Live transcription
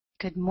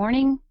Good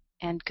morning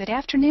and good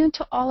afternoon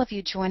to all of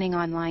you joining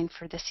online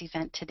for this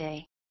event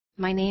today.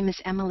 My name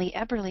is Emily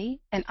Eberly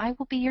and I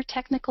will be your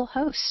technical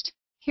host.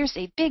 Here's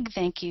a big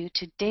thank you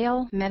to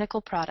Dale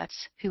Medical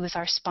Products, who is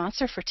our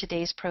sponsor for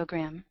today's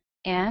program.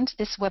 And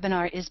this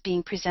webinar is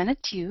being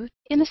presented to you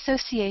in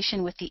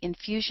association with the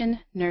Infusion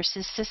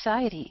Nurses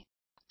Society.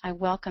 I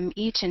welcome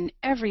each and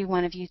every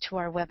one of you to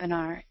our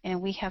webinar,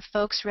 and we have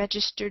folks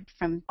registered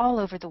from all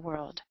over the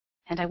world.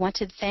 And I want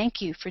to thank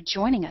you for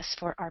joining us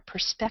for our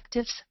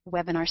Perspectives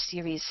webinar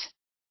series.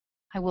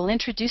 I will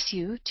introduce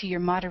you to your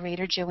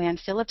moderator, Joanne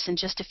Phillips, in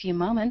just a few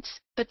moments.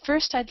 But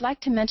first, I'd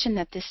like to mention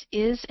that this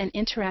is an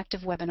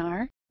interactive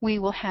webinar. We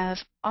will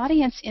have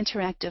audience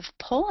interactive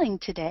polling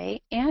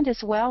today, and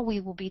as well, we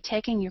will be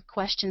taking your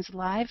questions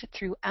live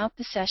throughout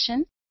the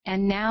session.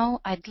 And now,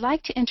 I'd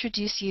like to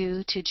introduce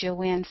you to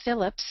Joanne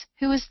Phillips,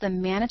 who is the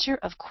Manager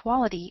of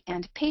Quality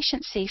and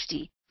Patient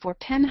Safety for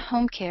Penn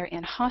Home Care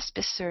and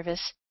Hospice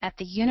Service at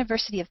the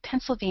University of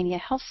Pennsylvania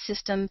Health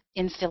System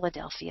in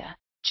Philadelphia.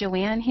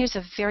 Joanne, here's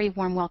a very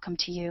warm welcome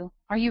to you.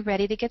 Are you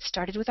ready to get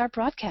started with our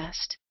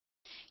broadcast?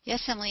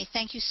 Yes, Emily,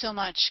 thank you so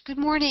much. Good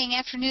morning,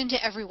 afternoon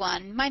to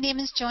everyone. My name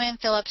is Joanne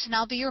Phillips, and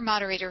I'll be your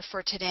moderator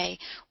for today.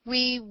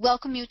 We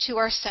welcome you to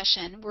our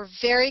session. We're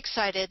very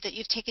excited that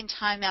you've taken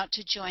time out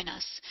to join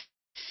us.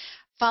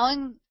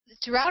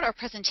 Throughout our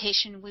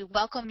presentation, we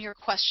welcome your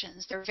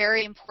questions. They're a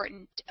very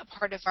important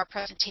part of our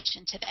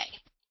presentation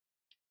today.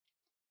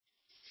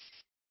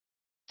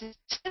 The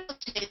title of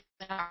today's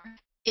webinar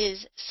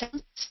is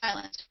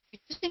Silence,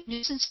 Reducing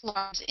Nuisance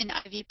Alarms in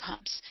IV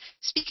Pumps.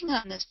 Speaking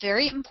on this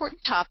very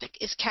important topic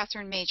is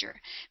Catherine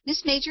Major.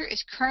 Ms. Major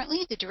is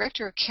currently the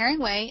Director of Caring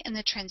Way and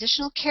the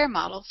Transitional Care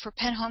Model for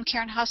Penn Home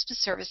Care and Hospice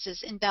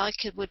Services in Valley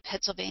Kidwood,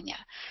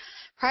 Pennsylvania.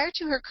 Prior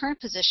to her current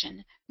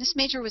position, Ms.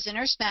 Major was a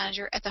nurse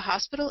manager at the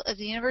Hospital of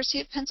the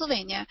University of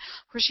Pennsylvania,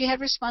 where she had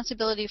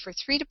responsibility for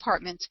 3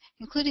 departments,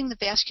 including the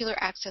Vascular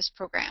Access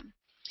Program.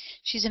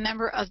 She's a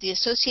member of the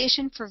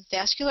Association for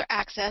Vascular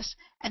Access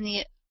and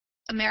the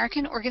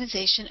American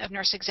Organization of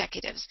Nurse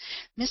Executives.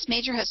 Ms.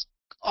 Major has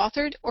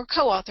authored or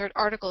co-authored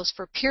articles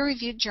for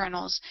peer-reviewed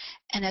journals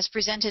and has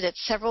presented at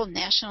several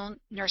national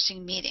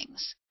nursing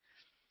meetings.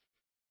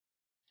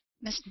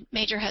 Ms.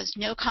 Major has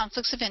no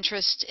conflicts of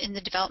interest in the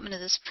development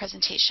of this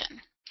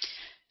presentation.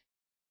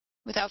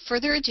 Without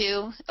further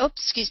ado,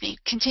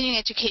 continuing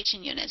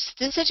education units.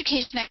 This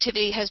education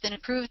activity has been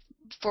approved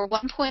for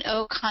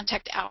 1.0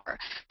 contact hour.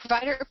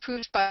 Provider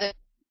approved by the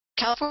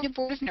California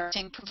Board of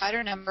Nursing,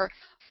 provider number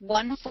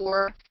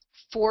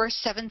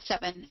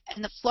 14477,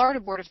 and the Florida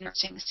Board of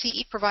Nursing,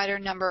 CE provider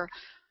number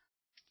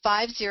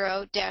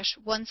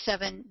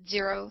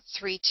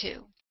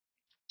 50-17032.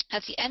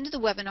 At the end of the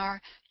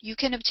webinar, you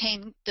can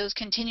obtain those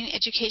continuing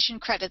education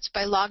credits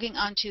by logging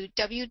on to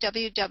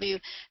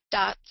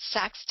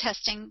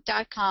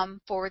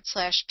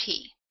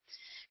www.saxtesting.com/P.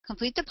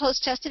 Complete the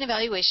post-test and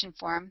evaluation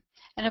form,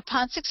 and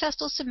upon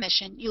successful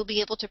submission, you'll be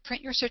able to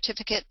print your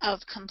certificate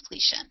of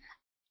completion.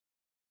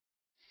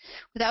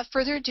 Without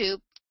further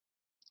ado,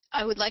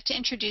 I would like to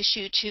introduce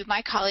you to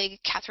my colleague,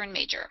 Catherine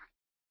Major.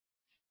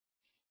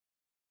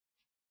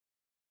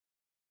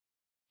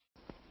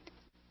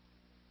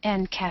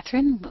 And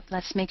Catherine,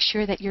 let's make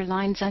sure that your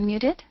line's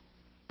unmuted.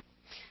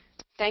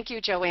 Thank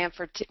you, Joanne,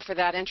 for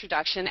that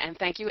introduction, and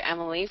thank you,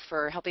 Emily,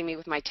 for helping me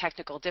with my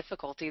technical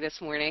difficulty this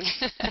morning.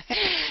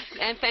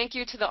 And thank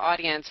you to the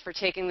audience for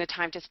taking the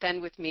time to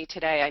spend with me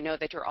today. I know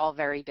that you're all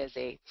very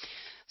busy.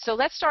 So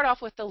let's start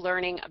off with the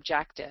learning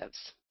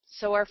objectives.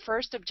 So our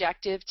first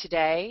objective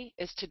today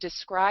is to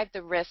describe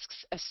the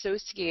risks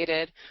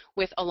associated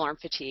with alarm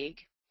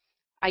fatigue,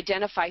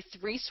 identify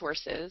 3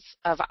 sources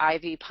of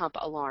IV pump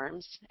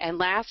alarms, and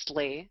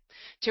lastly,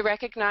 to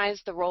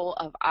recognize the role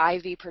of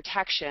IV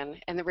protection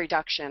in the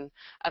reduction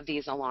of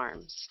these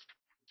alarms.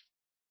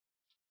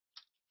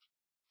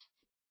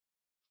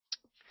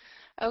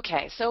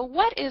 Okay, so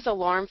what is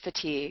alarm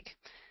fatigue?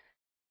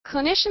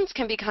 Clinicians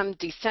can become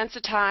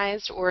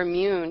desensitized or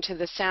immune to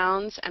the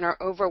sounds and are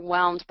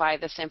overwhelmed by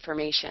this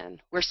information.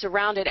 We're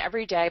surrounded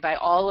every day by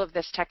all of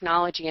this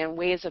technology and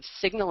ways of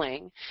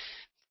signaling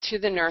to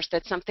the nurse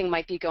that something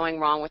might be going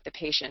wrong with the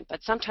patient,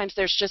 but sometimes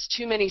there's just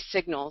too many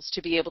signals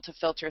to be able to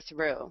filter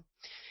through.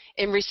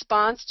 In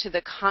response to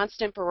the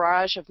constant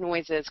barrage of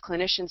noises,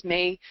 clinicians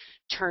may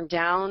turn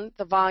down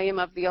the volume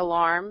of the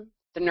alarm.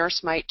 The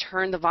nurse might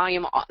turn the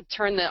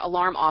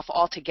alarm off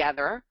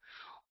altogether,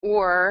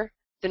 or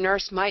the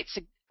nurse might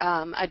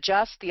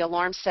adjust the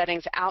alarm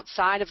settings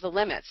outside of the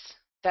limits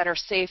that are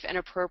safe and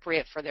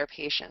appropriate for their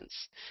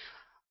patients.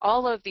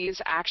 All of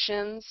these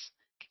actions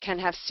can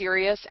have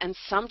serious and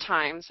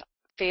sometimes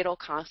fatal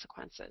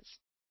consequences.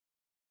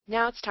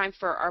 Now it's time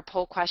for our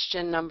poll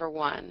question number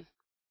 1.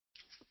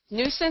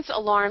 Nuisance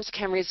alarms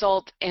can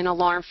result in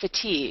alarm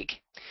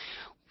fatigue.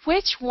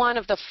 Which one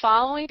of the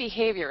following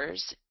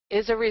behaviors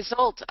is a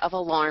result of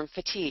alarm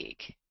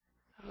fatigue?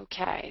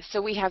 Okay,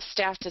 so we have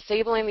staff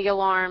disabling the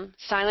alarm,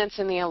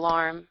 silencing the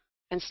alarm,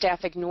 and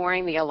staff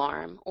ignoring the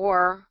alarm,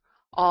 or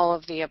all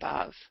of the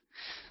above.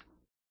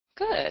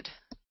 Good.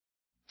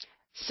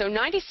 So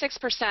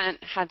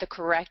 96% had the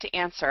correct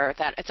answer,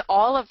 that it's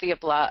all of the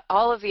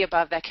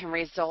above that can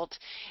result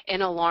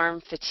in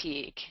alarm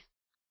fatigue.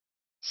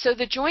 So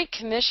the Joint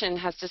Commission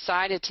has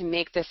decided to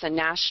make this a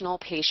national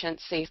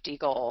patient safety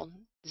goal,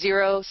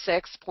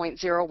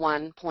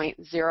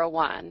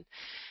 06.01.01.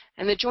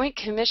 And the Joint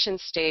Commission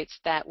states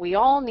that we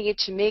all need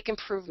to make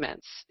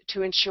improvements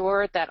to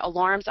ensure that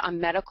alarms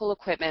on medical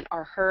equipment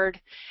are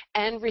heard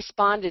and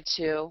responded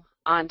to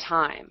on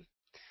time.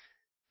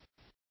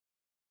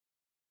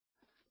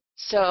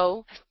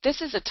 So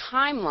this is a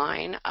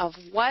timeline of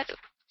what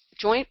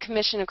Joint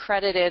Commission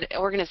accredited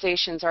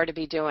organizations are to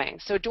be doing.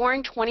 So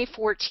during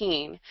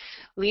 2014,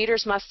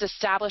 leaders must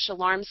establish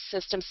alarm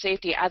system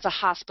safety as a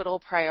hospital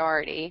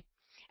priority,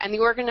 and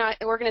the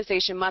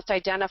organization must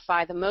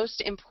identify the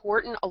most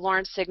important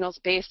alarm signals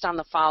based on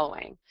the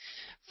following: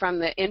 from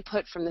the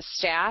input from the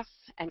staff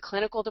and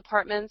clinical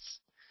departments,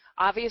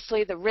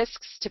 obviously the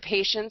risks to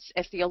patients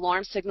if the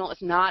alarm signal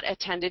is not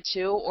attended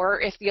to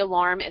or if the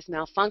alarm is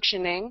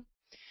malfunctioning.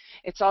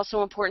 It's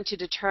also important to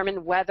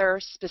determine whether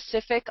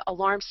specific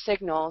alarm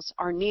signals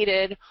are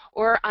needed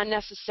or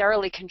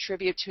unnecessarily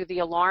contribute to the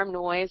alarm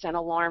noise and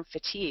alarm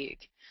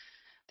fatigue.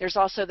 There's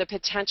also the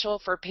potential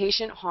for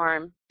patient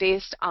harm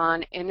based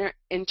on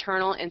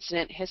internal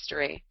incident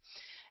history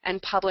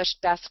and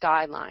published best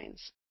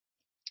guidelines.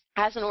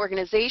 As an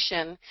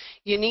organization,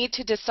 you need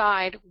to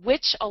decide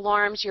which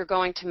alarms you're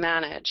going to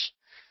manage.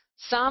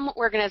 Some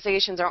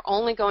organizations are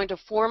only going to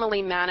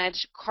formally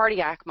manage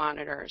cardiac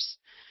monitors.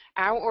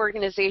 Our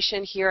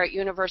organization here at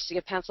University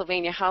of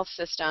Pennsylvania Health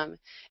System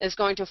is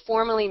going to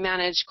formally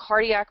manage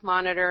cardiac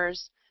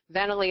monitors,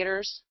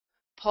 ventilators,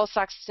 pulse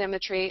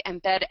oximetry,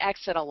 and bed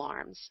exit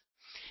alarms.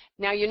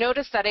 Now you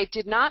notice that I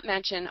did not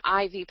mention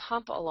IV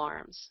pump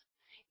alarms.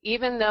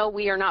 Even though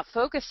we are not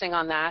focusing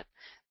on that,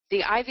 the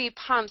IV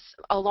pumps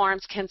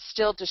alarms can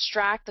still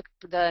distract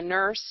the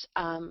nurse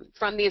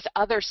from these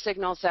other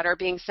signals that are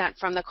being sent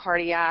from the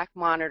cardiac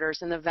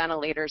monitors and the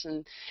ventilators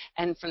and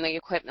from the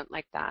equipment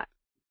like that.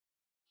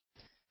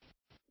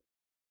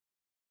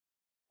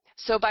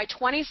 So by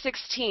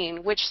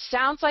 2016, which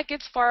sounds like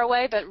it's far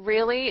away, but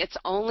really it's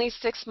only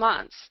 6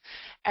 months,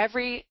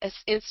 every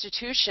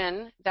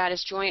institution that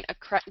is Joint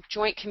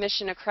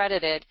Commission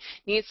accredited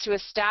needs to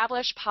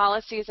establish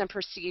policies and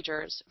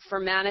procedures for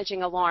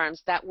managing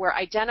alarms that were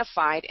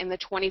identified in the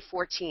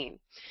 2014.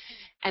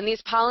 And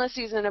these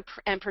policies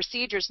and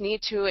procedures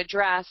need to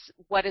address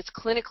what is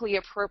clinically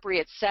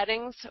appropriate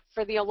settings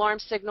for the alarm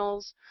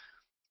signals,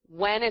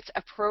 when it's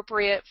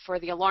appropriate for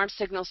the alarm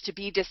signals to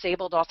be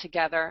disabled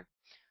altogether,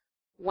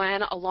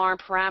 when alarm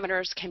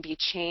parameters can be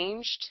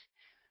changed,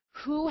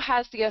 who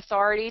has the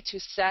authority to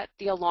set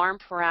the alarm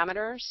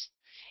parameters?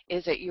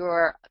 Is it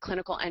your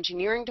clinical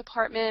engineering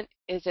department?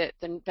 Is it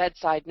the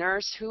bedside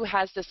nurse? Who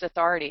has this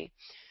authority?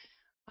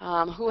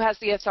 Who has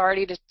the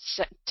authority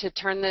to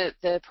turn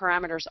the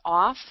parameters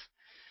off?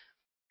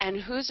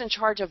 And who's in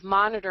charge of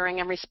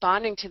monitoring and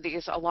responding to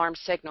these alarm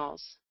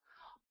signals?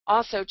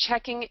 Also,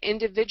 checking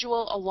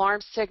individual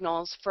alarm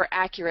signals for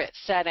accurate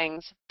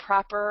settings,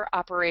 proper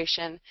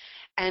operation,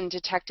 and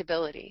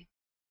detectability.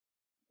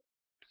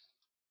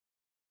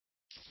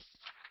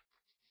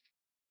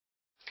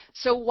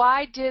 So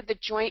why did the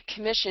Joint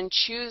Commission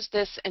choose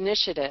this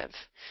initiative?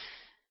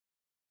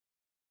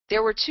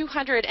 There were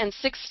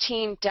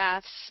 216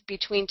 deaths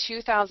between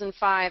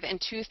 2005 and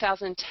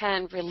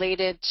 2010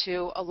 related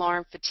to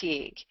alarm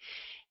fatigue.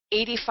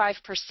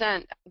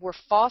 85% were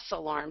false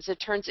alarms. It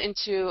turns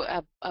into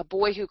a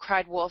boy who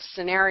cried wolf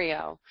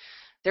scenario.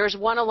 There's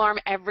one alarm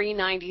every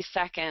 90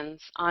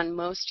 seconds on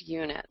most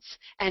units,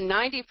 and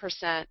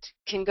 90%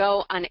 can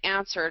go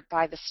unanswered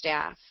by the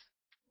staff.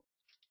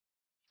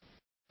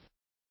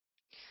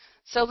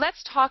 So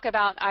let's talk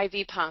about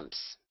IV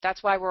pumps.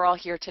 That's why we're all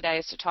here today,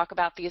 is to talk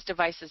about these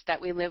devices that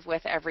we live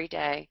with every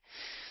day.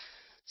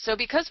 So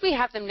because we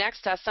have them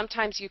next to us,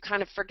 sometimes you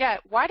kind of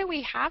forget, why do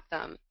we have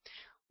them?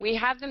 We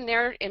have them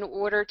there in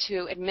order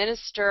to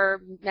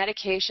administer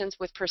medications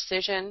with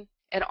precision.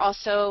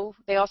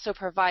 They also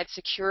provide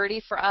security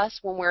for us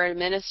when we're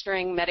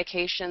administering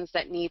medications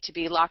that need to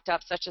be locked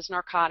up, such as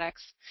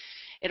narcotics.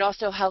 It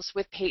also helps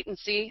with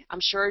patency. I'm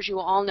sure, as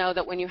you all know,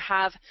 that when you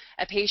have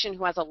a patient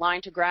who has a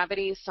line to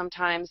gravity,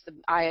 sometimes the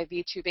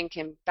IV tubing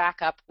can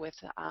back up with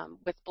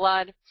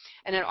blood,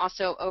 and it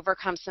also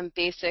overcomes some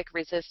basic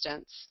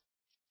resistance.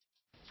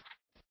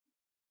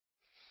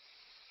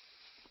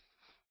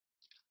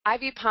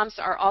 IV pumps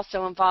are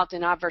also involved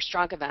in adverse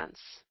drug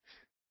events.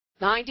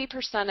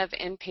 90% of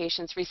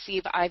inpatients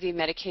receive IV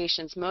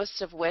medications,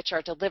 most of which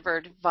are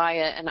delivered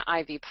via an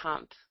IV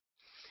pump.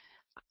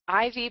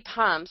 IV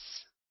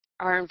pumps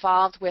are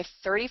involved with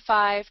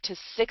 35 to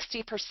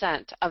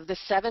 60% of the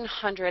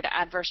 700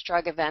 adverse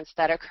drug events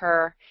that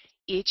occur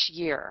each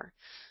year.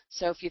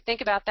 So if you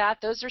think about that,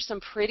 those are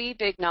some pretty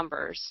big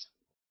numbers.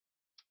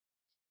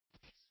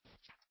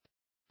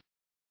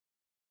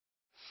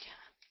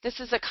 This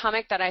is a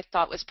comic that I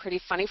thought was pretty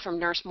funny from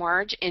Nurse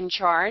Marge in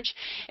Charge.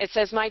 It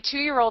says, my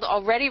 2-year-old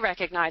already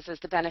recognizes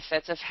the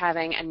benefits of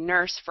having a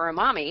nurse for a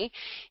mommy.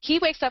 He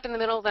wakes up in the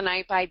middle of the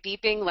night by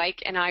beeping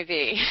like an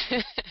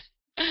IV.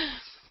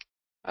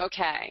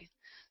 Okay,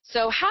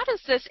 so how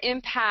does this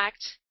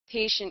impact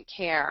patient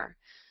care?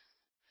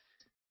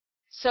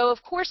 So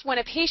of course, when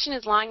a patient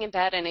is lying in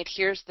bed and it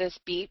hears this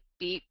beep,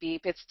 beep,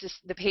 beep, it's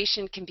just the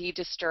patient can be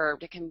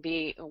disturbed. It can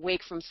be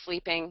awake from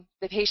sleeping.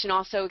 The patient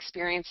also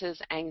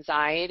experiences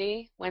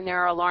anxiety when there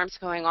are alarms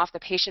going off. The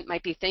patient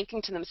might be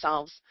thinking to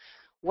themselves,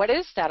 what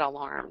is that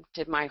alarm?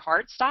 Did my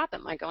heart stop?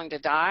 Am I going to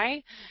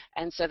die?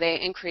 And so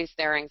they increase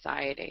their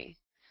anxiety.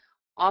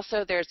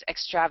 Also, there's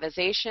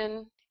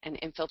extravasation and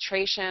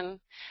infiltration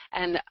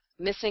and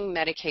missing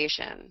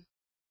medication.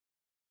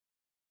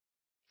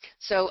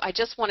 So I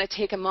just want to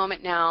take a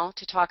moment now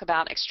to talk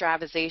about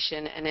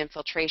extravasation and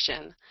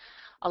infiltration.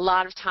 A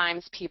lot of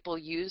times people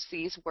use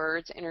these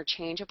words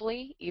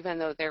interchangeably, even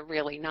though they're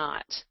really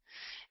not.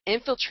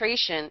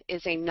 Infiltration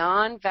is a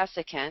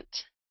non-vesicant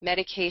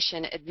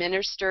medication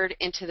administered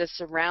into the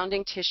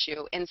surrounding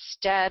tissue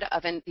instead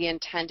of the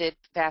intended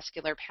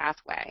vascular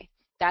pathway.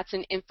 That's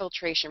an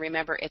infiltration.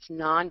 Remember, it's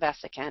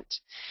non-vesicant.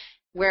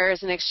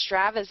 Whereas an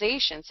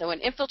extravasation, so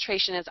an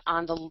infiltration is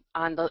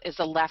is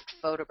the left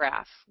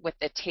photograph with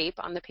the tape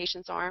on the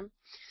patient's arm.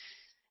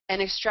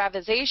 An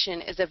extravasation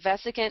is a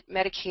vesicant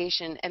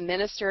medication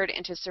administered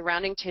into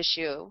surrounding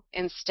tissue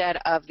instead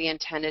of the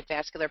intended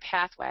vascular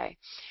pathway.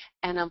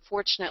 And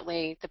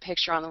unfortunately, the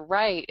picture on the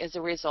right is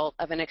a result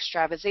of an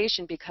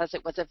extravasation because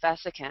it was a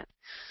vesicant.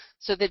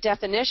 So the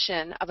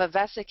definition of a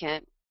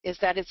vesicant is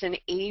that it's an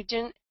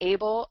agent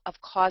able of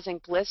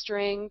causing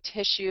blistering,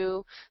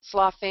 tissue,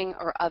 sloughing,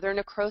 or other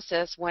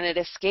necrosis when it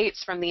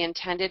escapes from the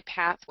intended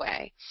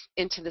pathway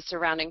into the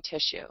surrounding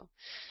tissue.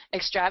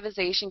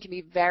 Extravasation can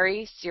be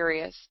very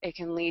serious. It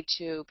can lead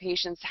to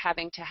patients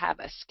having to have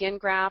a skin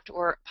graft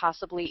or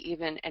possibly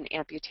even an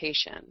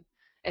amputation.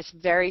 It's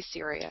very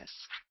serious.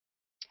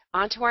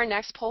 On to our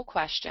next poll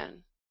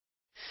question.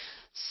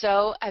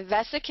 So a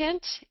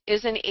vesicant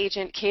is an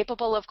agent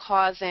capable of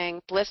causing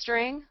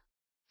blistering,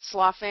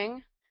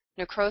 sloughing,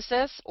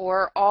 necrosis,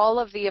 or all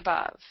of the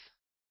above?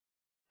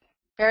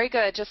 Very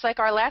good. Just like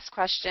our last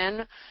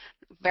question,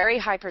 very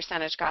high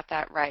percentage got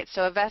that right.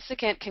 So a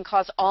vesicant can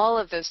cause all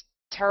of those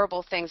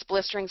terrible things,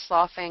 blistering,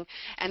 sloughing,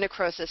 and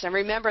necrosis. And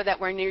remember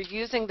that when you're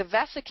using the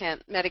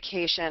vesicant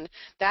medication,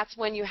 that's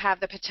when you have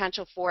the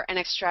potential for an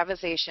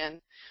extravasation,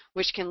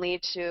 which can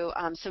lead to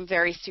some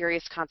very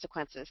serious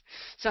consequences.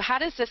 So how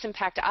does this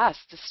impact us,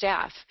 the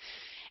staff?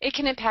 It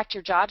can impact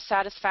your job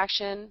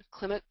satisfaction,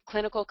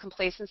 clinical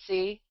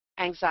complacency,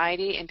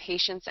 anxiety,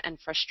 impatience, and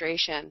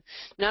frustration.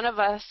 None of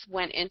us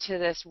went into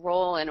this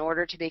role in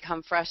order to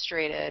become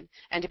frustrated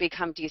and to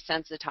become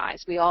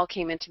desensitized. We all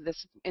came into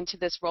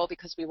this role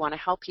because we want to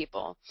help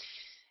people.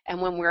 And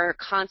when we're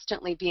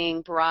constantly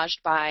being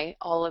barraged by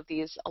all of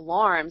these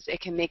alarms, it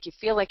can make you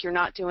feel like you're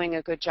not doing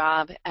a good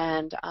job,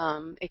 and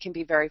it can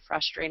be very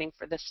frustrating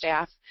for the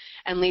staff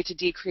and lead to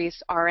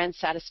decreased RN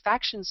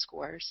satisfaction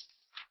scores.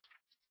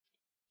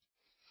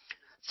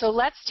 So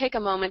let's take a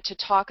moment to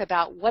talk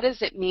about what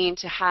does it mean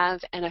to have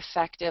an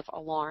effective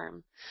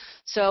alarm.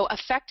 So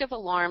effective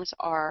alarms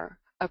are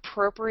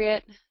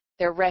appropriate,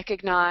 they're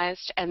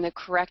recognized, and the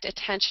correct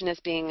attention is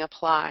being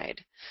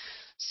applied.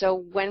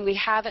 So when we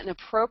have an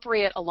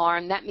appropriate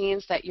alarm, that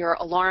means that your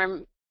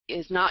alarm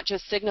is not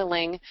just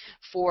signaling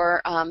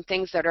for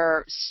things that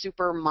are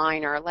super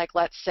minor, like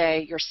let's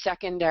say your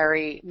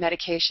secondary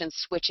medication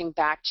switching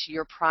back to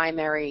your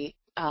primary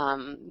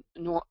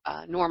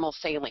normal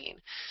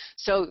saline.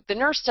 So the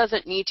nurse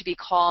doesn't need to be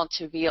called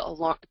to be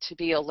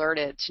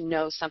alerted to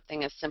know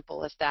something as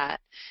simple as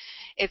that.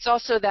 It's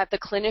also that the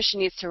clinician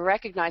needs to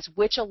recognize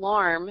which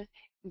alarm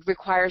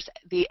requires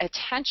the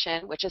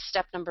attention, which is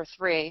step number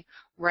 3,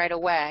 right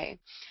away.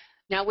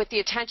 Now with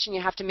the attention,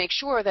 you have to make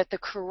sure that the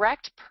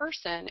correct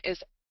person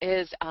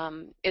is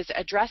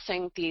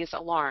addressing these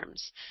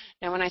alarms.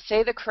 Now when I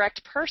say the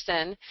correct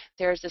person,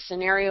 there's a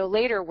scenario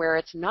later where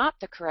it's not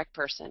the correct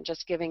person,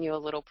 just giving you a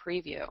little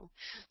preview.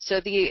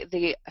 So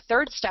the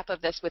third step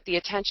of this with the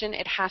attention,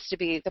 it has to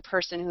be the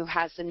person who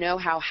has the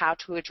know-how how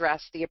to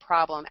address the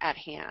problem at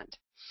hand.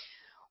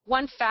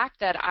 One fact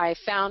that I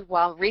found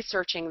while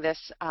researching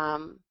this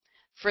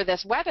for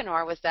this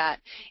webinar was that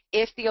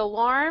if the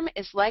alarm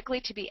is likely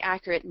to be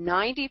accurate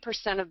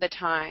 90% of the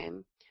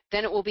time,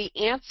 then it will be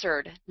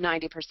answered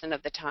 90%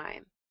 of the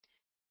time.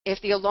 If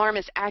the alarm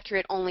is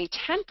accurate only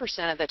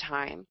 10% of the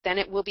time, then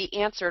it will be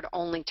answered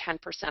only 10%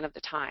 of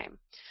the time.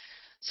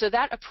 So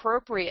that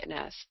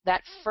appropriateness,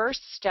 that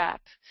first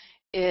step,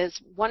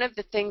 is one of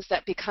the things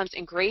that becomes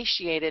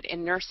ingratiated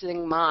in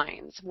nursing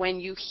minds. When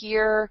you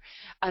hear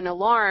an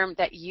alarm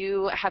that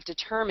you have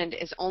determined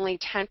is only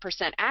 10%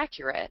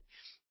 accurate,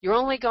 you're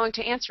only going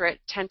to answer it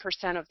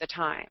 10% of the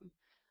time.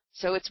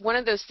 So it's one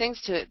of those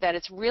things that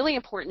it's really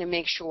important to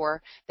make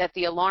sure that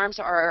the alarms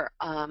are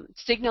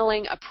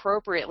signaling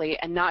appropriately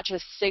and not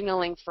just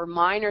signaling for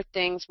minor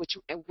things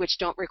which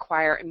don't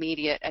require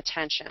immediate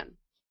attention.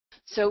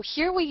 So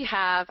here we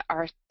have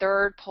our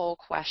third poll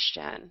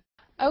question.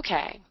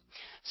 Okay,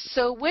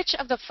 so which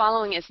of the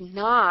following is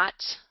not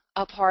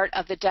a part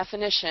of the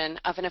definition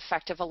of an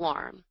effective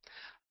alarm?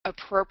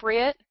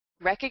 Appropriate,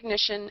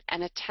 recognition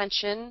and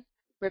attention,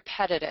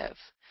 repetitive.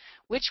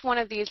 Which one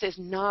of these is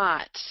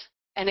not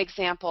an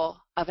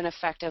example of an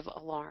effective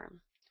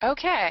alarm?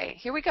 Okay,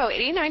 here we go.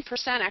 89%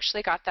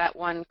 actually got that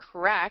one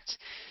correct.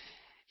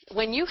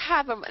 When you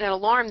have an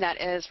alarm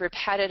that is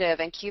repetitive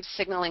and keeps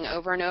signaling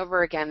over and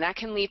over again, that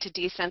can lead to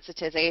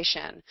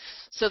desensitization.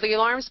 So the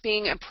alarms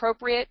being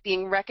appropriate,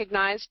 being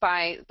recognized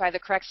by the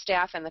correct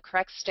staff and the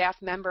correct staff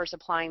members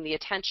applying the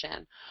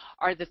attention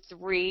are the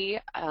three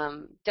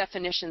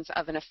definitions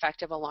of an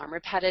effective alarm.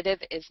 Repetitive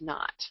is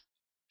not.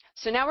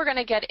 So now we're going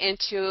to get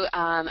into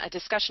a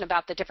discussion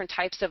about the different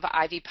types of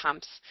IV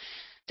pumps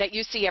that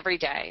you see every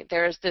day.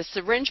 There's the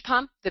syringe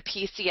pump, the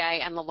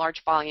PCA, and the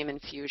large volume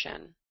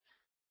infusion.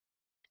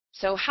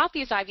 So how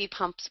these IV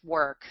pumps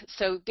work.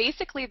 So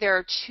basically there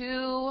are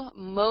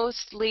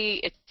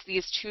it's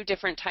these two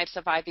different types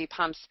of IV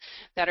pumps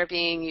that are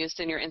being used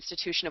in your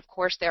institution. Of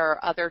course there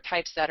are other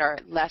types that are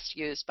less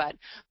used, but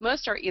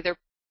most are either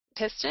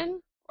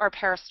piston or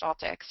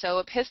peristaltic. So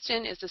a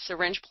piston is a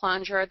syringe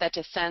plunger that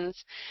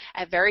descends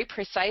at very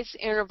precise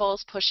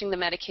intervals, pushing the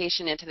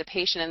medication into the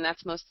patient, and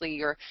that's mostly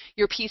your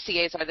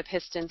PCAs are the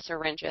piston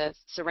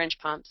syringe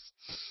pumps.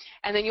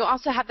 And then you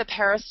also have the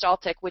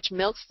peristaltic, which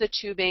milks the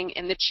tubing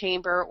in the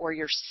chamber or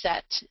your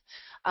set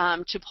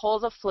to pull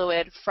the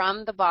fluid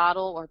from the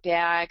bottle or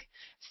bag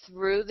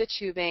through the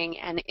tubing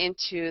and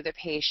into the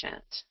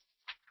patient.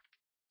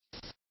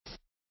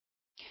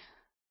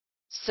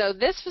 So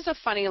this was a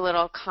funny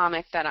little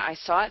comic that I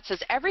saw. It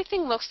says,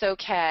 everything looks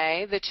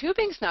okay, the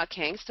tubing's not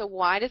kinked, so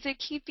why does it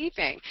keep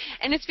beeping?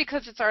 And it's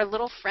because it's our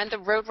little friend the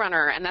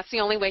Roadrunner, and that's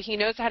the only way he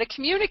knows how to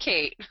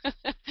communicate.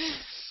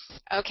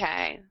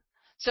 Okay.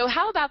 So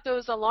how about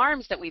those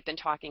alarms that we've been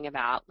talking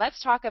about?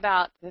 Let's talk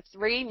about the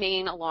three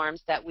main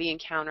alarms that we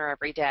encounter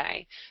every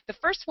day. The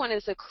first one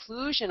is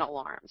occlusion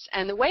alarms.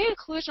 And the way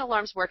occlusion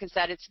alarms work is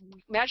that it's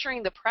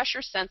measuring the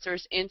pressure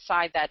sensors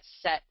inside that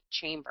set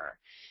chamber.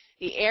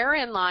 The air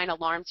in-line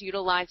alarms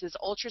utilizes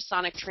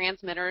ultrasonic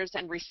transmitters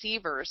and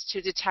receivers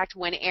to detect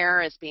when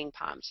air is being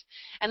pumped.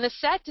 And the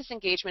set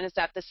disengagement is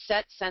that the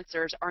set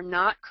sensors are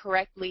not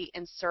correctly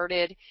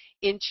inserted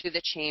into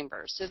the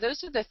chamber. So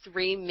those are the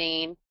three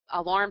main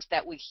alarms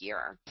that we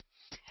hear.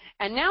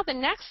 And now the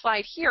next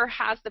slide here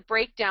has the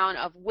breakdown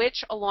of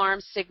which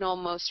alarms signal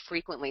most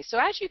frequently. So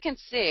as you can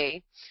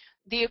see,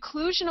 the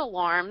occlusion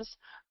alarms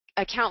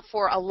account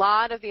for a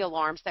lot of the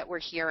alarms that we're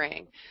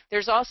hearing.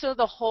 There's also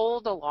the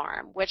hold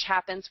alarm, which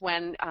happens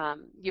when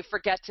you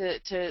forget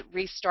to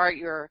restart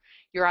your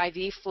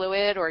IV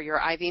fluid or your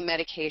IV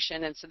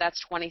medication, and so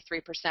that's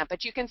 23%.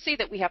 But you can see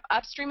that we have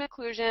upstream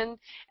occlusion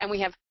and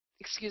we have,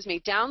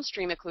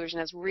 downstream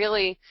occlusion is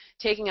really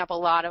taking up a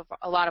lot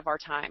of our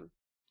time.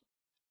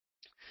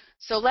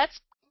 So let's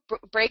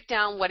break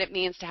down what it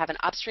means to have an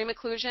upstream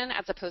occlusion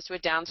as opposed to a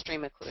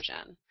downstream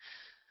occlusion.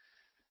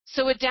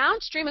 So a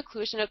downstream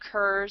occlusion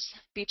occurs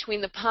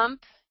between the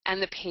pump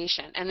and the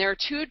patient, and there are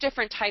two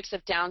different types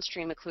of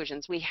downstream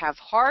occlusions. We have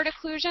hard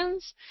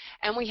occlusions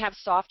and we have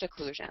soft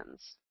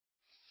occlusions.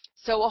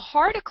 So a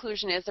hard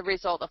occlusion is a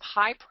result of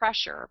high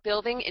pressure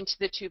building into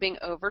the tubing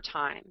over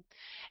time,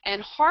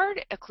 and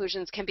hard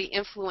occlusions can be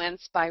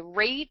influenced by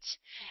rate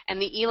and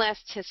the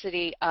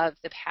elasticity of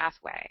the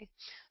pathway.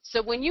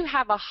 So when you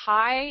have a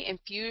high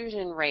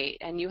infusion rate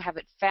and you have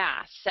it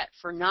fast, set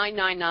for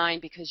 999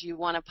 because you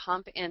want to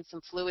pump in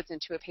some fluids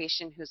into a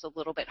patient who's a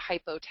little bit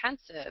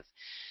hypotensive,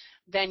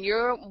 then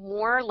you're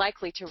more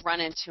likely to run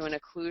into an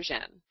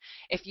occlusion.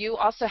 If you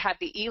also have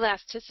the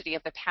elasticity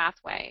of the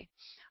pathway,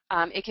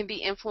 it can be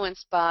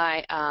influenced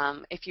by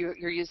if you're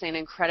using an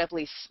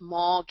incredibly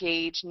small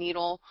gauge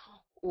needle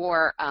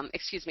or, a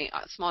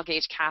small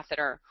gauge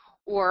catheter,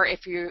 or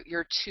if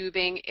your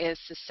tubing is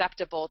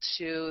susceptible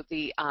to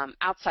the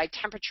outside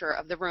temperature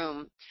of the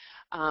room.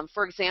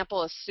 For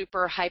example, a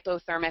super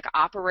hypothermic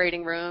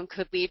operating room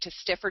could lead to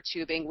stiffer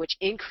tubing, which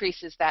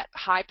increases that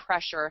high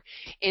pressure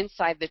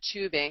inside the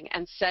tubing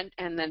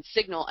and then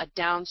signal a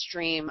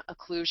downstream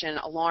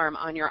occlusion alarm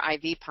on your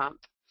IV pump.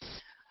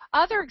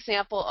 Other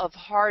example of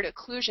hard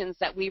occlusions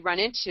that we run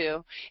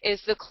into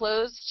is the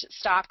closed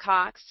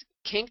stopcocks,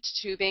 kinked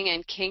tubing,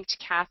 and kinked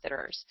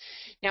catheters.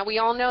 Now we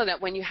all know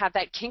that when you have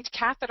that kinked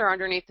catheter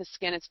underneath the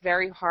skin, it's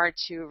very hard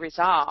to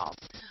resolve.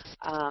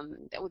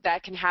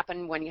 That can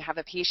happen when you have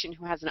a patient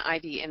who has an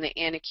IV in the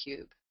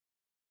anacube.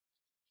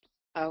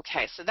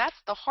 Okay, so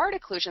that's the hard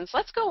occlusions.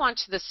 Let's go on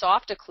to the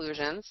soft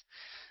occlusions.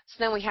 So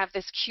then we have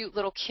this cute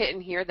little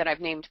kitten here that I've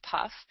named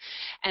Puff.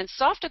 And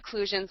soft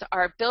occlusions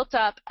are built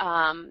up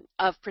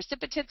of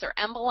precipitates or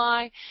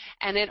emboli,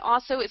 and it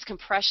also is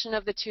compression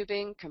of the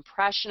tubing,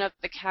 compression of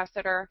the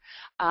catheter.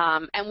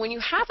 And when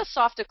you have a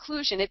soft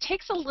occlusion, it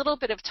takes a little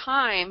bit of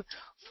time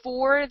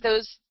for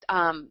those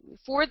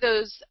for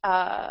those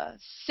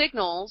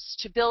signals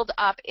to build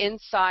up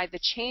inside the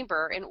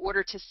chamber in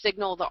order to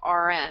signal the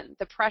RN.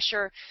 The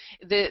pressure,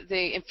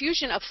 the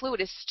infusion of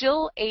fluid is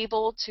still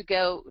able to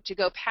go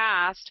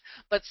past,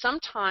 but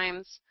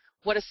sometimes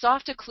what a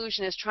soft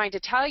occlusion is trying to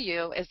tell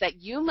you is that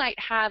you might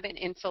have an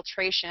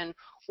infiltration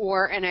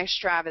or an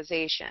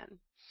extravasation.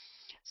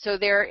 So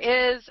there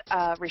is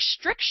a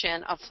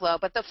restriction of flow,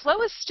 but the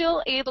flow is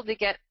still able to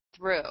get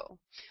through.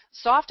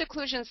 Soft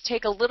occlusions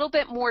take a little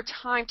bit more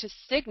time to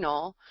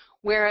signal,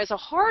 whereas a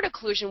hard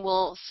occlusion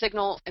will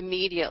signal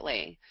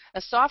immediately.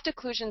 A soft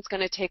occlusion is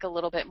going to take a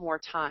little bit more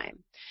time.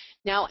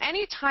 Now,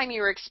 anytime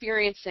you're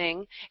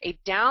experiencing a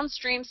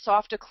downstream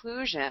soft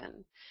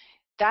occlusion,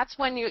 that's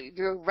when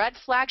your red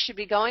flag should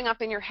be going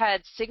up in your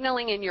head,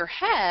 signaling in your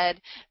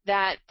head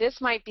that this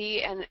might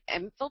be an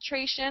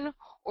infiltration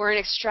or an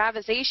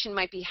extravasation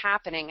might be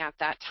happening at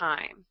that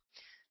time.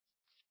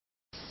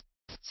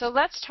 So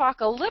let's talk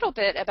a little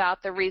bit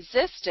about the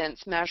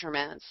resistance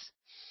measurements.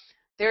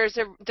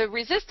 The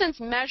resistance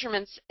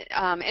measurements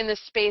in the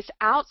space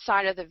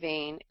outside of the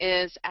vein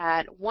is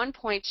at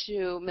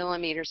 1.2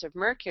 millimeters of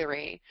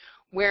mercury,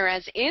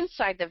 whereas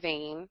inside the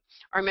vein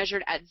are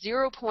measured at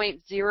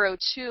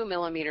 0.02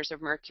 millimeters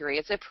of mercury.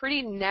 It's a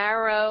pretty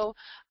narrow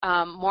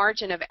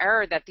margin of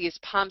error that these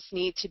pumps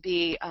need to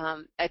be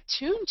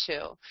attuned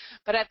to.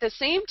 But at the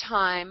same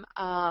time,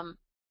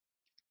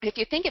 if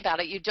you think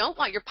about it, you don't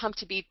want your pump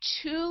to be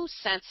too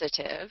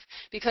sensitive,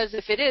 because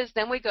if it is,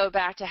 then we go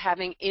back to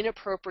having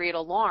inappropriate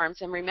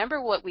alarms. And remember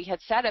what we had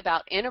said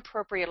about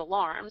inappropriate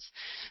alarms,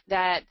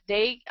 that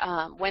they,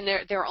 when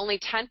they're only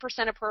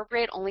 10%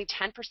 appropriate, only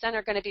 10%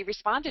 are going to be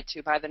responded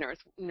to by the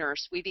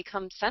nurse. We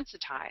become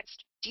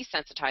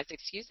desensitized,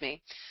 excuse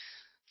me.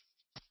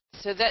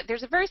 So that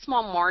there's a very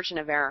small margin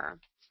of error.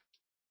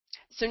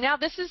 So now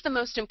this is the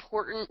most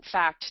important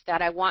fact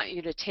that I want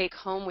you to take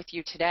home with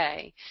you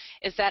today,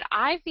 is that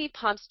IV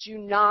pumps do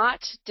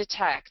not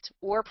detect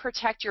or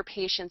protect your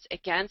patients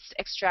against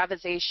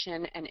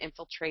extravasation and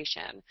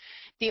infiltration.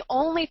 The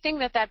only thing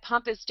that that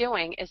pump is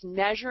doing is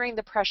measuring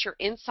the pressure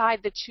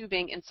inside the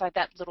tubing, inside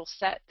that little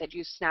set that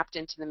you snapped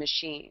into the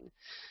machine.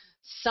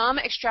 Some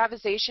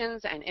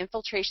extravasations and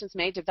infiltrations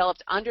may develop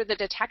under the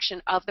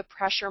detection of the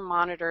pressure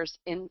monitors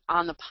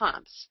on the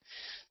pumps.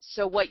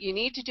 So what you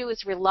need to do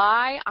is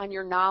rely on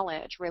your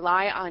knowledge,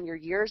 rely on your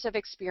years of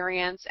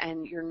experience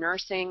and your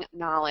nursing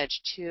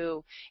knowledge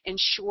to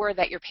ensure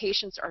that your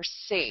patients are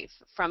safe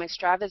from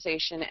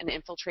extravasation and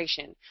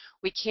infiltration.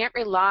 We can't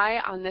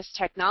rely on this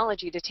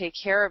technology to take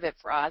care of it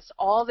for us.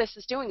 All this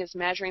is doing is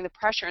measuring the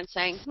pressure and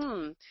saying,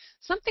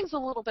 something's a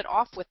little bit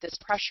off with this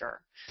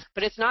pressure.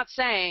 But it's not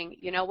saying,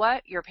 you know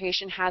what, your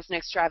patient has an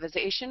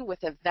extravasation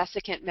with a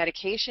vesicant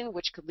medication,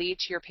 which could lead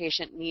to your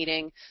patient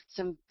needing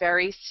some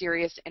very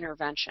serious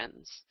interventions.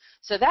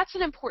 So that's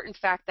an important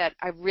fact that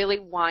I really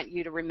want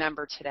you to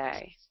remember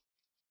today.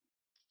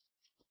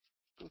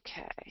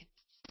 Okay.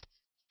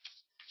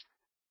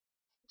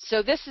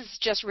 So this is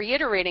just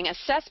reiterating,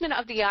 assessment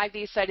of the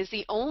IV site is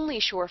the only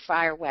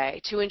surefire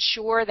way to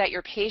ensure that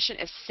your patient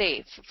is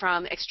safe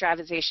from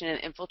extravasation and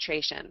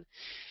infiltration.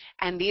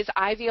 And these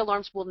IV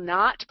alarms will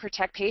not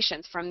protect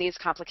patients from these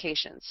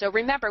complications. So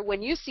remember,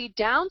 when you see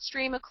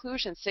downstream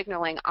occlusion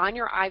signaling on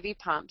your IV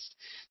pumps,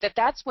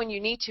 that's when you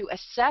need to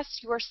assess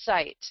your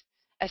site.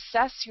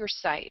 Assess your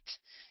site.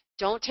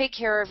 Don't take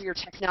care of your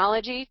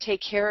technology,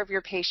 take care of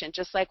your patient,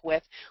 just like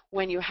with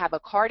when you have a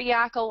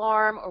cardiac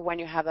alarm or when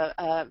you have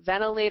a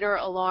ventilator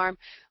alarm.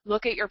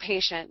 Look at your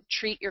patient,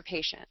 treat your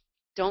patient.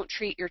 Don't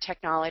treat your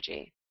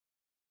technology.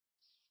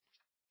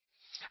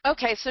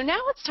 Okay, so now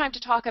it's time to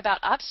talk about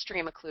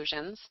upstream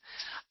occlusions.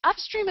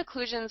 Upstream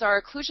occlusions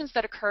are occlusions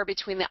that occur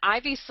between the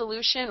IV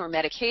solution or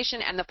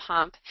medication and the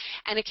pump,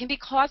 and it can be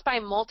caused by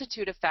a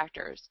multitude of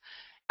factors.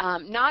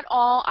 Not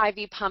all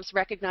IV pumps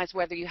recognize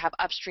whether you have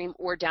upstream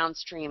or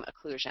downstream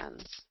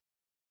occlusions.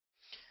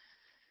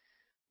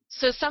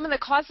 So some of the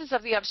causes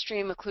of the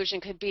upstream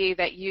occlusion could be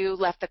that you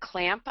left the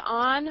clamp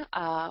on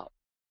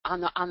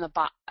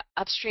the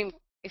upstream.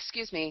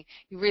 Excuse me,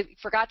 you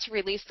forgot to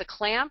release the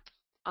clamp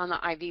on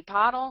the IV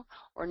bottle,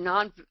 or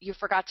you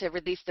forgot to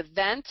release the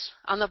vent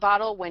on the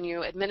bottle when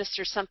you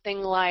administer something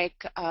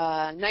like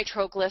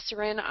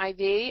nitroglycerin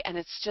IV, and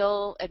it's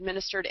still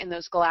administered in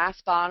those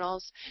glass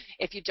bottles.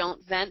 If you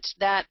don't vent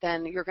that,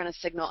 then you're going to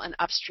signal an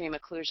upstream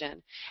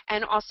occlusion.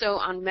 And also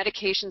on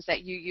medications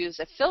that you use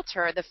a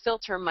filter, the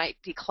filter might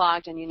be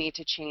clogged and you need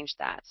to change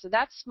that. So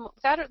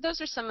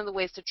those are some of the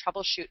ways to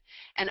troubleshoot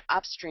an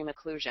upstream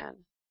occlusion.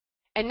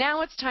 And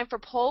now it's time for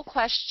poll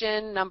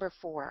question number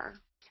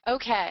 4.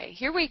 Okay,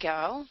 here we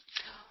go.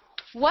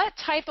 What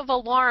type of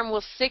alarm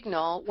will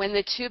signal when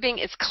the tubing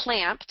is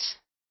clamped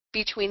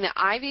between the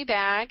IV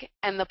bag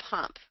and the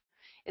pump?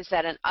 Is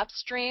that an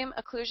upstream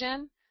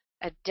occlusion,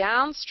 a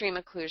downstream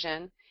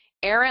occlusion,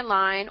 air in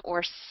line,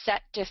 or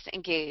set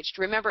disengaged?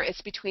 Remember,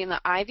 it's between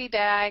the IV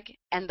bag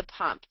and the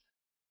pump.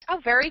 Oh,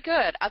 very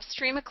good.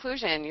 Upstream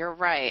occlusion, you're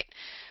right.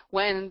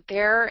 When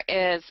there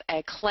is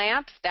a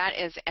clamp, that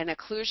is an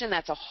occlusion,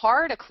 that's a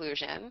hard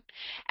occlusion,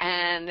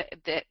 and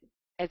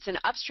It's an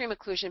upstream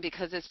occlusion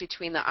because it's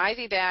between the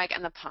IV bag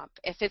and the pump.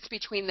 If it's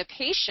between the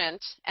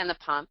patient and the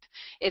pump,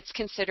 it's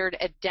considered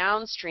a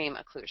downstream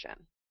occlusion.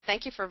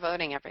 Thank you for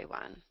voting,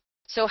 everyone.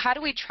 So how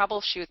do we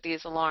troubleshoot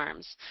these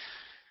alarms?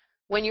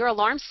 When your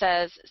alarm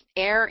says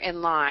air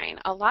in line,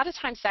 a lot of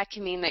times that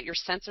can mean that your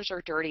sensors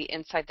are dirty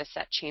inside the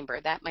set chamber.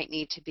 That might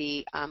need to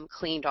be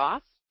cleaned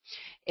off.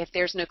 If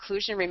there's an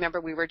occlusion, remember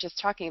we were just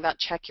talking about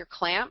check your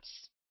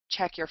clamps,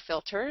 check your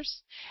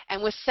filters,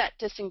 and with set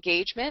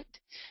disengagement,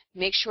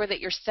 make sure that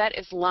your set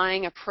is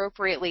lying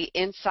appropriately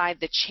inside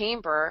the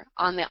chamber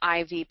on the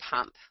IV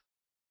pump.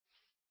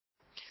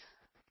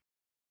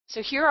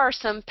 So here are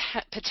some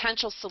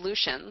potential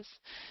solutions.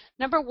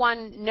 Number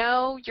one,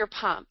 know your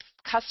pump,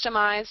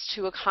 customized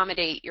to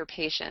accommodate your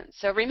patient.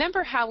 So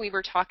remember how we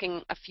were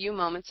talking a few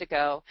moments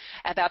ago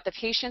about the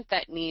patient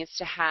that needs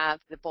to have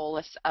the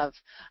bolus of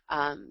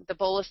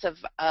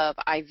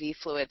IV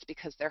fluids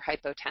because they're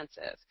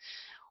hypotensive.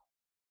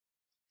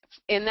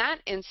 In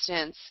that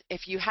instance,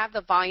 if you have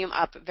the volume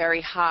up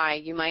very high,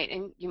 you might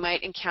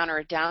encounter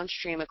a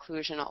downstream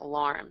occlusion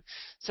alarm.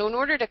 So in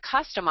order to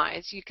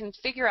customize, you can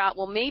figure out,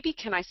 well, maybe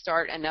can I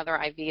start another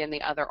IV in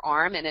the other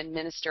arm and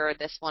administer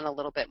this one a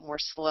little bit more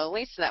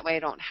slowly so that way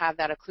I don't have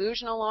that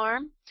occlusion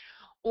alarm.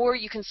 Or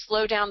you can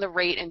slow down the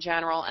rate in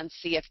general and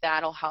see if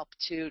that'll help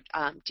to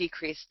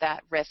decrease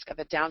that risk of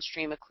a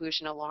downstream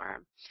occlusion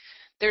alarm.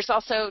 There's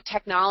also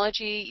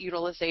technology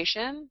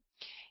utilization.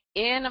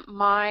 In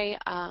my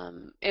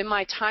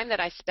time that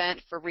I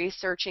spent for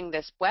researching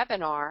this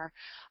webinar,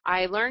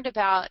 I learned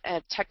about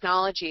a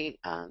technology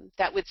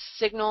that would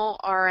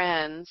signal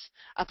RNs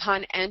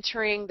upon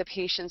entering the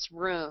patient's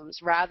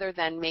rooms rather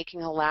than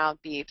making a loud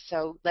beep.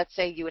 So let's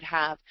say you would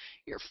have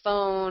your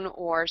phone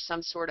or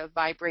some sort of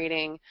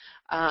vibrating,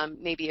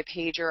 maybe a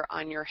pager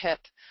on your hip.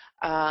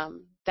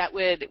 That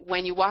would,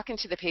 when you walk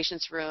into the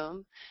patient's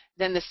room,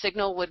 then the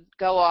signal would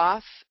go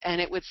off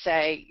and it would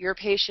say your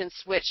patient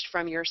switched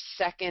from your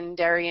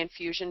secondary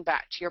infusion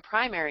back to your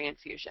primary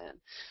infusion.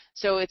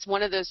 So it's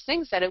one of those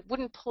things that it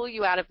wouldn't pull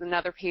you out of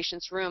another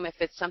patient's room if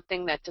it's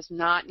something that does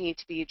not need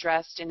to be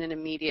addressed in an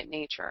immediate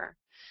nature.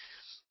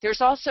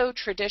 There's also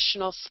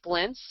traditional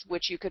splints,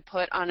 which you could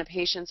put on a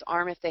patient's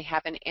arm if they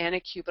have an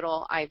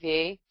antecubital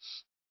IV.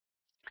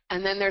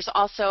 And then there's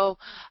also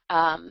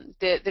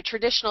the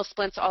traditional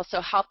splints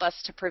also help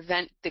us to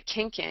prevent the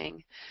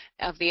kinking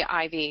of the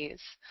IVs.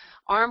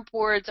 Arm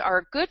boards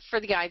are good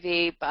for the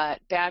IV but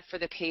bad for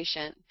the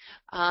patient.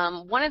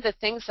 One of the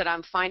things that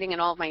I'm finding in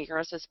all of my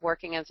years as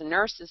working as a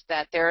nurse is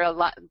that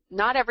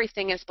not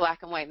everything is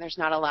black and white, and there's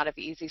not a lot of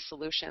easy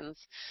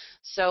solutions.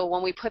 So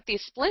when we put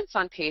these splints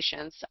on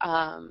patients,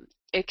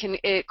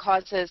 it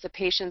causes the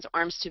patient's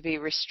arms to be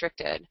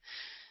restricted.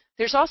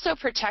 There's also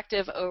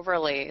protective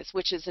overlays,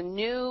 which is a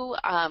new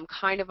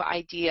kind of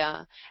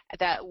idea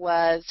that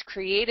was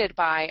created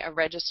by a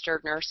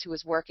registered nurse who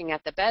was working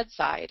at the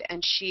bedside,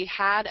 and she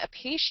had a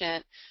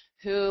patient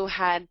who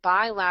had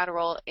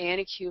bilateral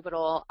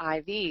antecubital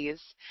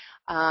IVs,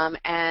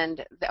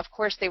 and of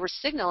course they were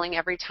signaling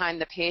every time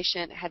the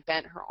patient had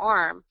bent her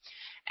arm.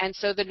 And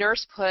so the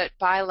nurse put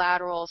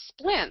bilateral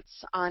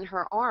splints on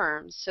her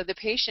arms, so the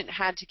patient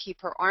had to keep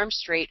her arm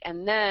straight,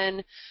 and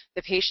then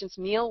the patient's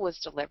meal was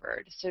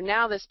delivered. So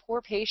now this poor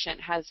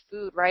patient has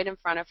food right in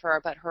front of her,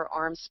 but her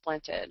arm's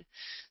splinted.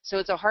 So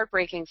it's a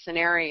heartbreaking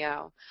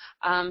scenario.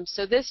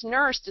 So this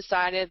nurse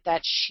decided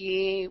that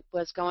she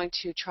was going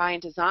to try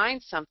and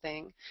design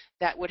something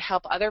that would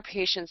help other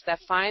patients that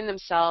find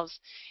themselves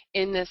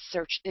in this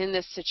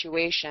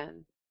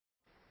situation.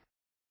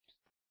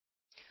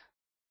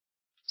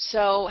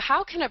 So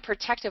how can a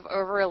protective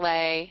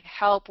overlay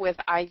help with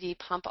IV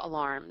pump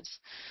alarms?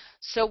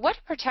 So what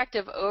a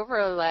protective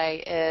overlay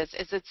is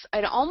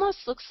it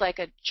almost looks like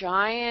a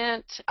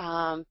giant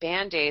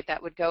Band-Aid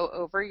that would go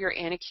over your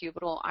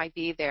antecubital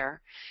IV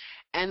there.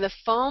 And the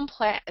foam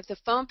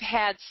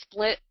pad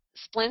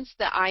splints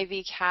the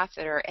IV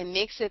catheter and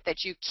makes it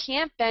that you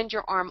can't bend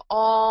your arm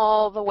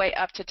all the way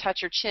up to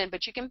touch your chin,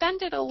 but you can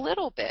bend it a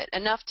little bit,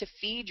 enough to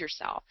feed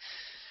yourself.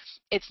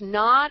 It's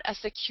not a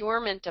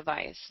securement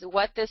device.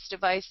 What this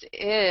device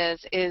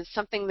is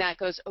something that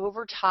goes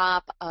over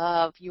top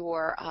of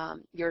your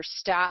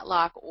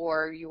StatLock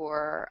or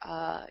your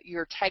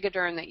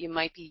Tegaderm that you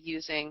might be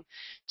using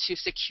to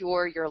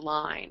secure your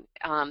line.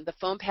 The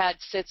foam pad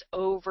sits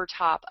over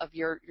top of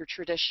your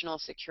traditional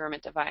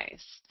securement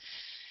device.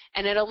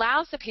 And it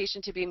allows the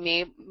patient to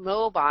be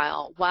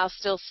mobile while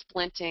still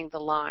splinting the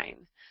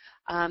line.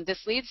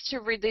 This leads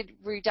to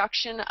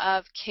reduction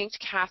of kinked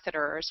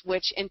catheters,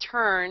 which in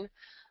turn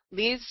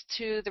leads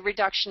to the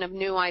reduction of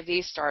new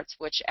IV starts,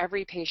 which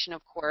every patient,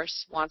 of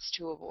course, wants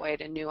to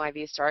avoid a new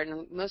IV start,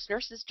 and most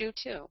nurses do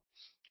too,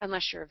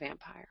 unless you're a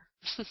vampire.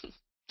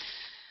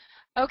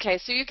 Okay,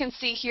 so you can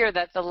see here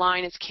that the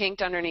line is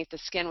kinked underneath the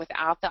skin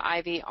without the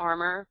IV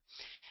armor.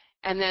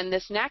 And then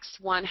this next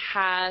one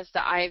has the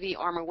IV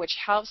armor, which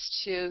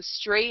helps to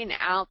straighten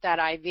out that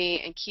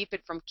IV and keep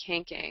it from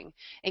kinking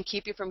and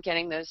keep you from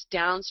getting those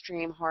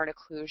downstream hard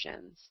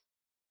occlusions.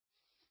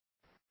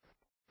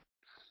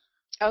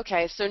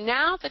 Okay, so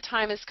now the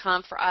time has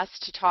come for us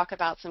to talk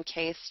about some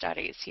case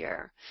studies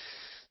here.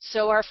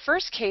 So our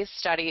first case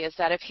study is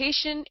that a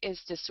patient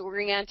is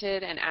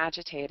disoriented and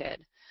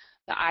agitated.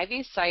 The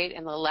IV site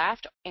in the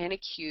left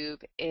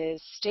anticube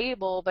is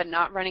stable but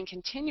not running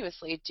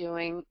continuously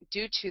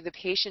due to the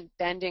patient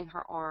bending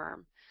her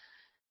arm.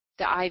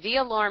 The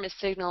IV alarm is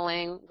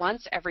signaling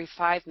once every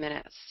 5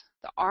 minutes.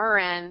 The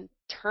RN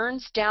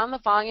turns down the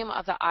volume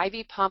of the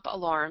IV pump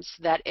alarm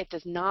so that it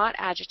does not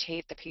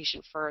agitate the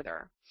patient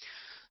further.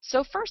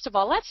 So first of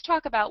all, let's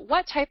talk about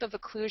what type of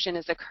occlusion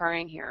is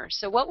occurring here.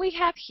 So what we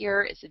have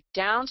here is a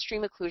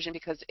downstream occlusion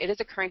because it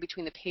is occurring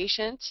between the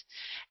patient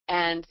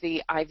and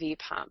the IV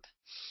pump.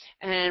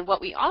 And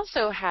what we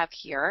also have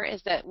here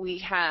is that we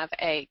have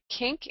a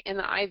kink in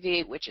the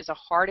IV, which is a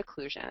hard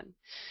occlusion.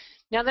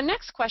 Now the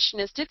next question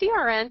is, did the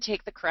RN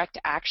take the correct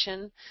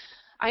action?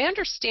 I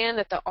understand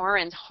that the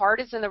RN's heart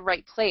is in the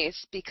right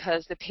place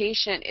because the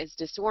patient is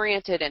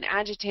disoriented and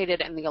agitated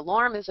and the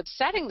alarm is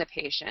upsetting the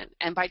patient.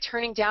 And by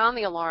turning down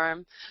the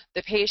alarm,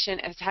 the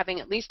patient is having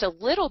at least a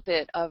little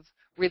bit of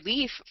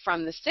relief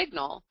from the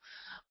signal.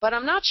 But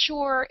I'm not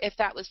sure if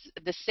that was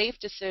the safe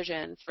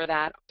decision for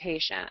that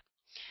patient.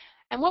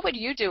 And what would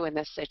you do in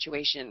this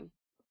situation?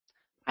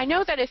 I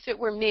know that if it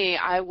were me,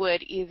 I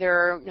would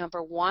either,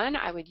 number one,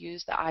 I would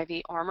use the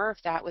IV armor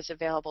if that was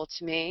available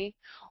to me,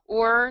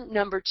 or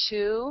number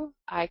two,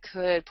 I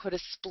could put a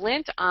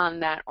splint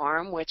on that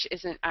arm, which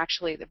isn't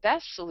actually the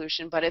best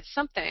solution, but it's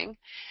something.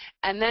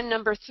 And then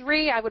number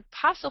three, I would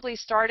possibly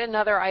start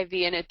another IV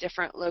in a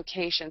different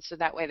location so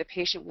that way the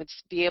patient would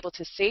be able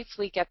to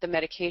safely get the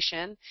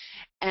medication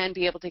and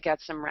be able to get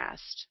some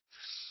rest.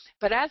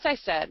 But as I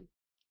said,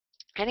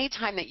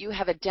 anytime that you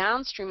have a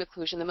downstream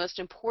occlusion, the most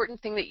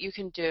important thing that you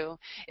can do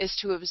is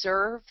to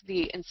observe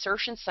the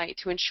insertion site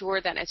to ensure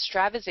that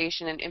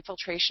extravasation and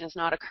infiltration is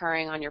not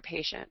occurring on your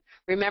patient.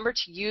 Remember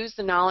to use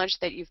the knowledge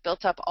that you've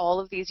built up all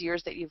of these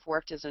years that you've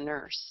worked as a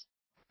nurse.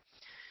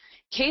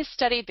 Case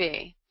study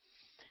B.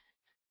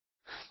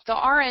 The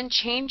RN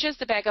changes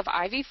the bag of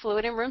IV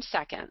fluid in room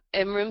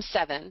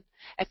 7.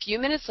 A few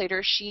minutes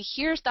later, she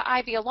hears the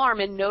IV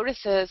alarm and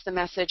notices the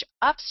message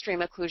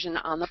upstream occlusion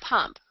on the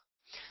pump.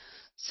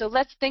 So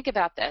let's think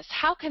about this.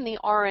 How can the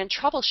RN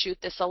troubleshoot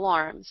this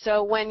alarm?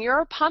 So when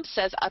your pump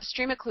says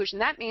upstream occlusion,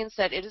 that means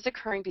that it is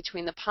occurring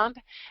between the pump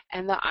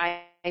and the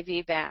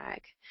IV bag.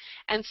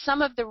 And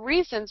some of the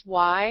reasons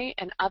why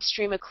an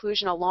upstream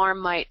occlusion alarm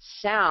might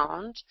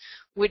sound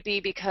would be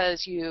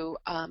because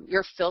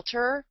your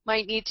filter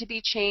might need to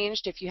be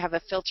changed if you have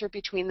a filter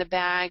between the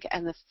bag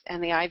and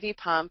the IV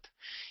pump.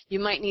 You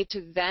might need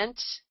to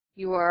vent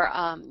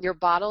your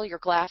bottle, your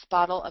glass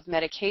bottle of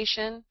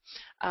medication,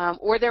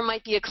 or there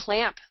might be a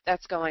clamp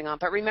that's going on.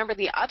 But remember,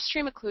 the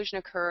upstream occlusion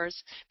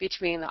occurs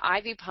between the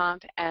IV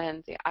pump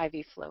and the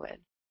IV fluid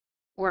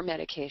or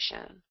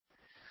medication.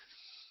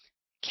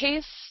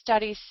 Case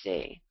study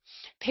C.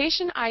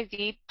 Patient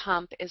IV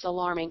pump is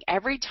alarming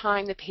every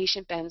time the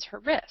patient bends her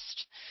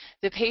wrist.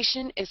 The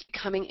patient is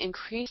becoming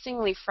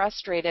increasingly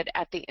frustrated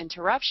at the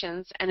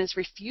interruptions and is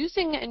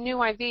refusing a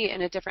new IV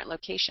in a different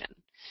location.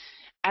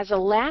 As a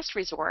last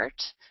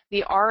resort,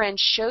 the RN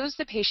shows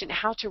the patient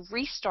how to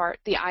restart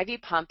the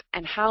IV pump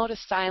and how to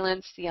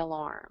silence the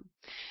alarm.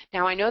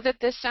 Now, I know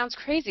that this sounds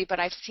crazy, but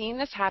I've seen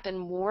this happen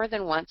more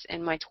than once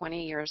in my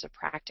 20 years of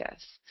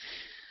practice.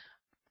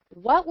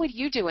 What would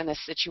you do in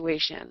this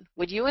situation?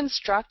 Would you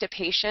instruct a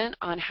patient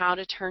on how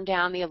to turn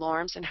down the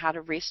alarms and how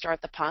to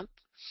restart the pump?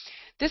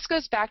 This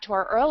goes back to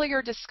our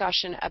earlier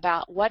discussion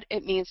about what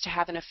it means to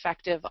have an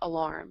effective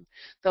alarm.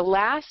 The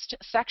last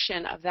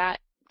section of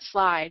that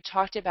slide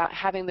talked about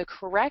having the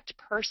correct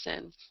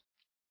person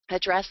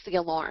address the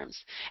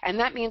alarms, and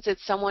that means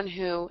it's someone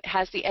who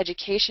has the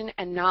education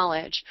and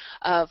knowledge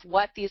of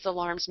what these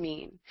alarms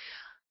mean.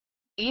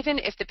 Even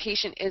if the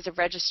patient is a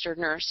registered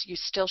nurse, you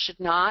still should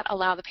not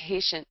allow the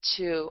patient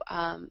to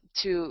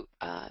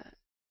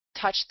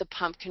touch the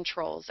pump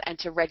controls and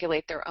to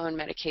regulate their own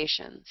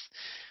medications.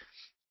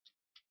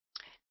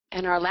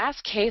 And our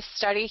last case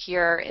study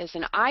here is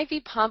an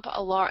IV pump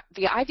alarm.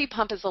 The IV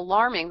pump is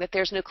alarming that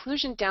there's an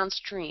occlusion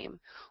downstream.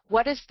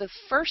 What is the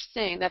first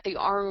thing that the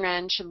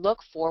RN should look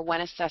for when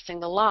assessing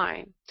the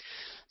line?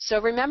 So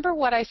remember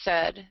what I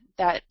said,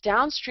 that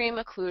downstream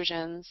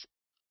occlusions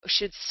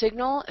should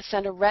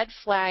send a red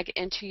flag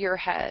into your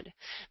head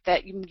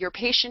that your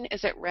patient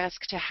is at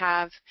risk to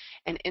have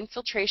an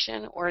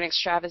infiltration or an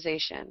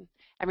extravasation.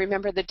 And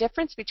remember, the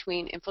difference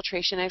between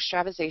infiltration and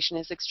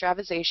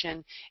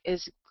extravasation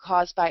is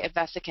caused by a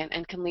vesicant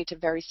and can lead to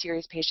very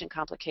serious patient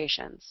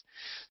complications.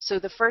 So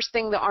the first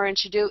thing the RN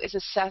should do is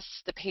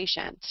assess the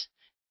patient.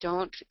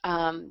 Don't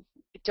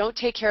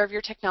take care of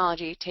your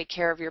technology, take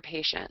care of your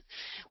patient.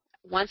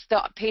 Once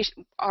the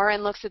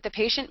RN looks at the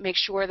patient, make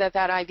sure that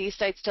that IV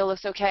site still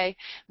looks okay.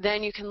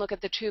 Then you can look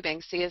at the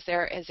tubing, see is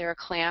there a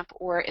clamp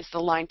or is the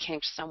line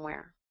kinked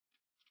somewhere.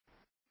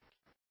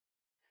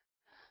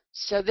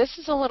 So this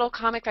is a little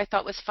comic I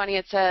thought was funny.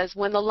 It says,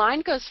 when the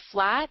line goes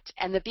flat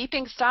and the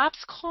beeping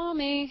stops, call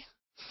me.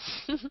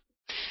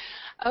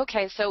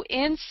 Okay, so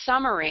in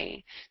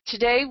summary,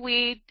 today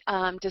we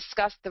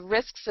discussed the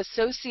risks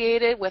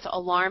associated with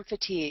alarm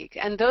fatigue,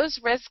 and those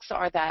risks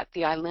are that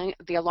the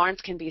alarms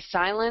can be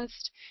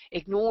silenced,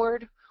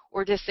 ignored,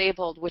 or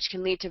disabled, which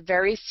can lead to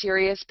very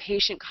serious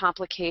patient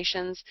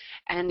complications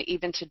and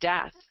even to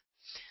death.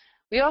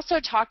 We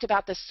also talked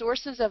about the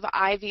sources of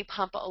IV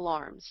pump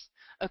alarms: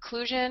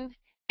 occlusion,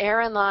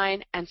 error in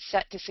line, and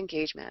set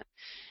disengagement.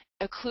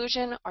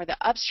 Occlusion are the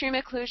upstream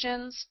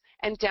occlusions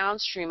and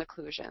downstream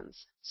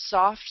occlusions,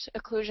 soft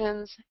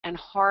occlusions and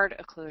hard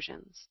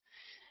occlusions.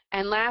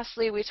 And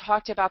lastly, we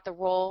talked about the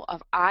role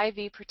of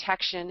IV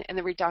protection in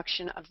the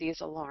reduction of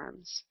these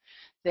alarms.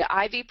 The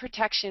IV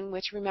protection,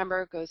 which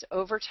remember goes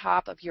over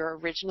top of your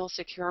original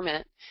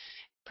securement,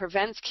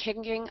 prevents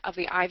kinking of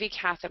the IV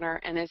catheter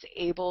and is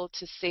able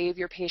to save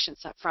your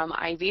patients from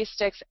IV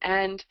sticks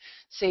and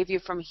save you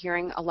from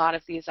hearing a lot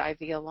of these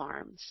IV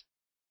alarms.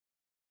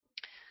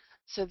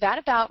 So that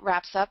about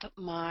wraps up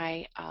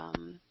my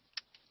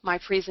my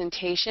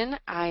presentation.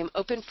 I'm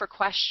open for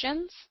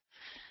questions.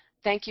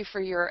 Thank you for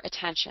your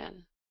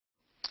attention.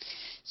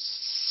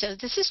 So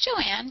this is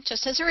Joanne.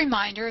 Just as a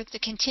reminder, the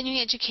continuing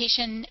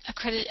education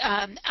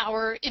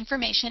hour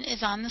information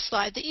is on the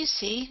slide that you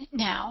see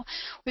now.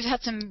 We've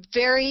had some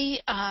very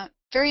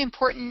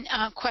important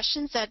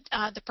questions that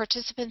the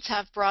participants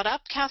have brought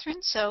up,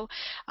 Catherine. So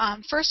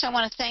first I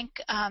want to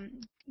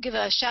give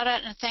a shout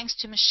out and a thanks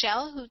to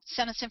Michelle, who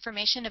sent us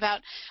information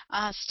about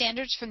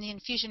standards from the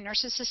Infusion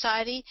Nurses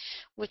Society,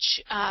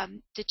 which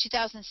the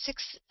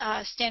 2006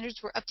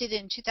 standards were updated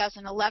in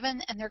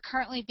 2011, and they're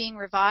currently being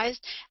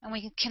revised, and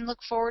we can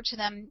look forward to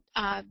them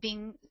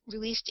being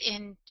released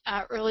in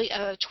early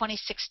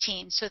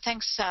 2016. So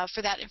thanks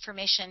for that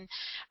information,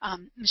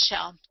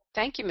 Michelle.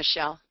 Thank you,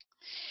 Michelle.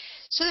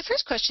 So the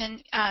first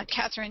question,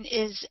 Catherine,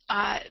 is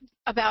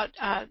about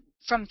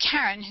from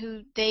Karen,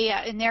 who they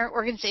in their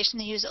organization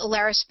they use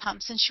Alaris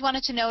pumps, and she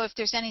wanted to know if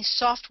there's any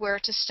software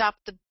to stop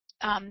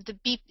the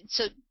beep,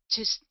 so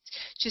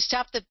to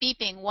stop the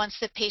beeping once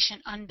the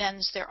patient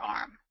unbends their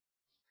arm.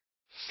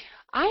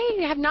 I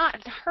have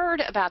not heard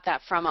about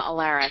that from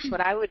Alaris.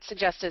 What I would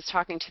suggest is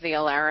talking to the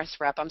Alaris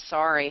rep. I'm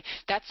sorry.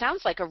 That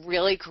sounds like a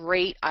really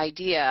great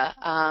idea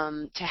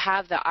to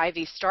have the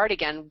IV start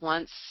again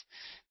once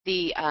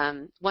the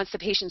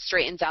patient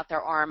straightens out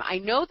their arm. I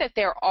know that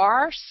there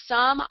are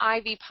some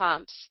IV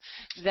pumps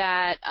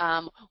that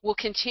will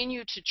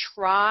continue to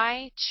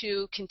try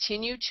to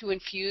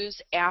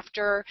infuse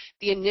after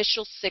the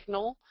initial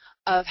signal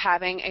of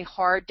having a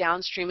hard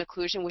downstream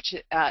occlusion, which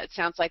it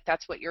sounds like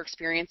that's what you're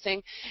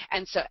experiencing.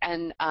 And so,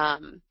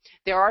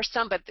 there are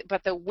some,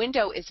 but the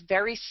window is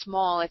very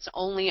small. It's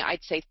only,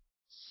 I'd say,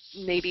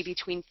 maybe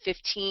between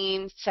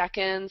 15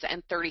 seconds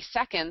and 30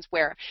 seconds,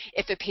 where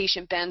if a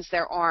patient bends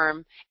their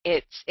arm,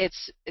 it's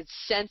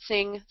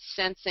sensing,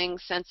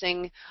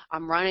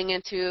 I'm running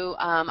into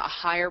a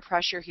higher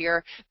pressure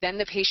here. Then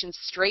the patient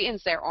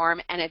straightens their arm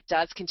and it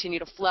does continue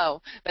to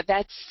flow. But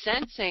that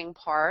sensing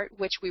part,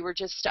 which we were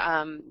just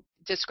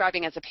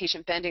describing as a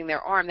patient bending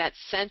their arm, that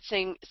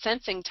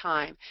sensing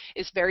time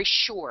is very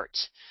short.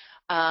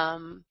 I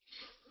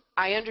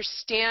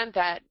understand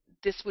that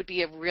this would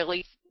be a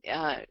really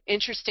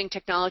interesting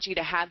technology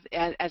to have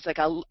as like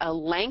a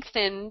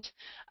lengthened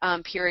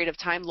period of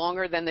time,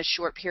 longer than the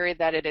short period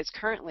that it is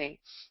currently.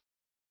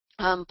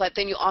 But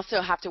then you also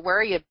have to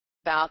worry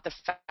about the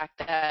fact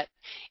that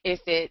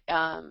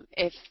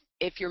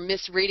if you're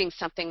misreading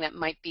something that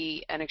might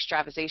be an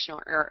extravasation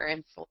or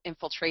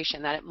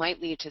infiltration, that it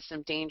might lead to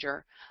some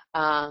danger.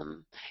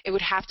 It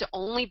would have to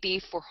only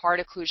be for hard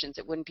occlusions.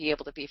 It wouldn't be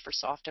able to be for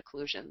soft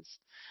occlusions.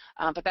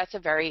 But that's a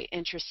very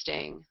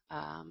interesting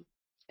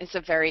it's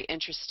a very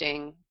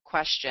interesting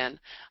question,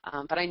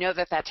 but I know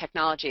that that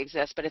technology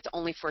exists, but it's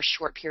only for a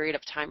short period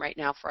of time right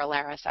now for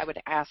Alaris. I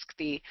would ask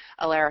the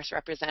Alaris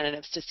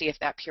representatives to see if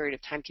that period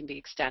of time can be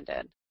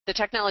extended. The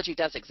technology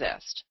does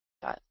exist,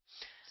 but.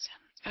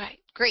 All right,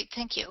 great,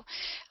 thank you.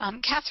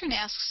 Catherine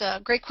asks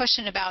a great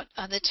question about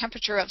the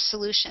temperature of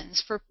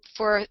solutions.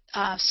 For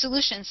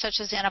solutions such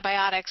as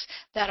antibiotics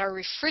that are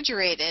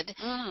refrigerated,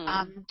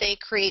 they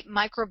create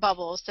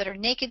microbubbles that are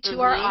naked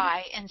to our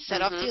eye and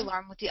set off the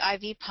alarm with the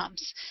IV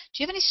pumps.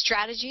 Do you have any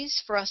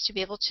strategies for us to be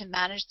able to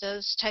manage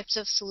those types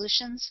of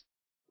solutions?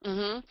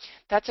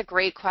 That's a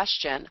great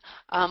question.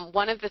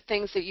 One of the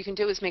things that you can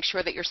do is make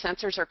sure that your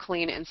sensors are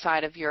clean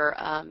inside of your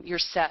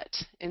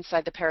set,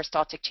 inside the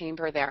peristaltic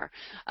chamber there,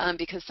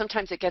 because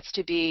sometimes it gets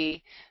to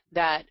be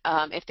that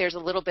if there's a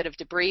little bit of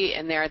debris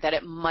in there, that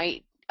it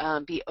might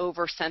be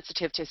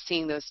oversensitive to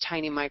seeing those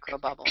tiny micro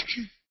bubbles.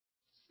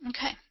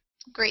 Okay,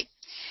 great.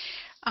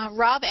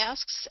 Rob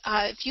asks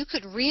if you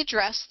could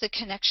readdress the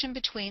connection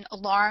between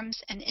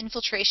alarms and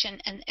infiltration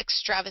and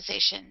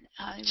extravasation.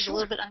 It was a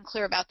little bit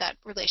unclear about that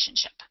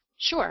relationship.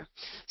 Sure.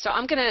 So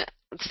I'm going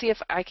to see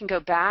if I can go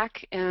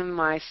back in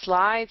my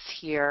slides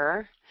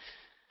here.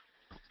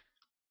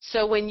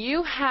 So when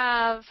you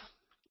have,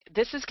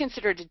 this is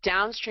considered a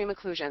downstream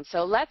occlusion.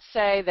 So let's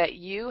say that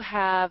you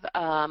have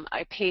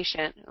a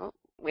patient, oh,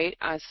 wait,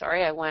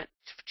 sorry, I went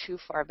too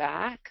far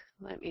back.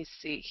 Let me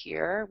see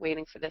here,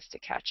 waiting for this to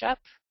catch up.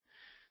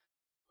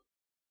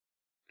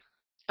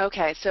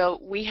 Okay, so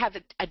we have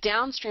a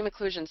downstream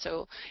occlusion.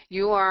 So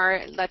you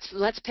are,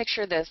 let's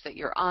picture this, that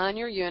you're on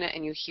your unit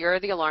and you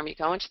hear the alarm. You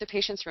go into the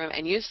patient's room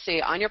and you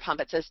see on your pump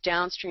it says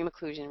downstream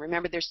occlusion.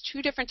 Remember, there's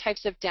two different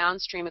types of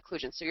downstream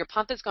occlusion. So your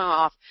pump is going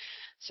off,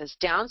 it says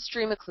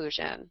downstream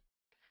occlusion.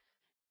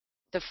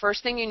 The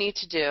first thing you need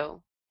to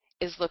do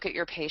is look at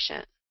your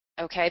patient,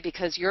 okay?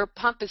 Because your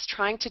pump is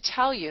trying to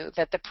tell you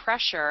that the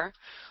pressure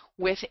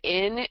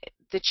within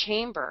the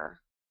chamber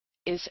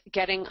is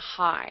getting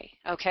high,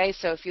 okay?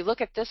 So if you look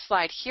at this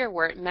slide here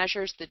where it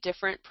measures the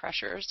different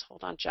pressures,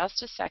 hold on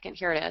just a second,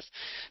 here it is.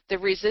 The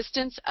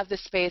resistance of the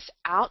space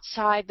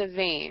outside the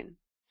vein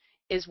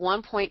is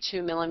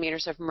 1.2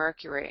 millimeters of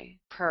mercury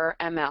per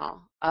ml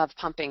of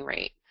pumping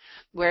rate,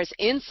 whereas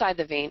inside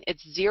the vein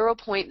it's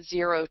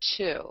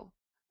 0.02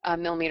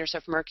 millimeters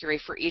of mercury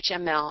for each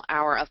ml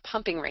hour of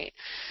pumping rate.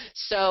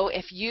 So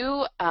if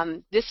you,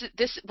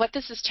 what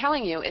this is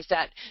telling you is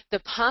that the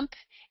pump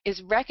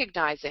is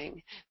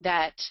recognizing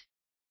that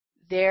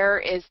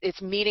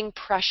it's meeting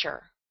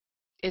pressure.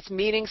 It's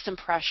meeting some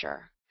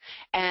pressure.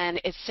 And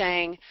it's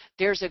saying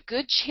there's a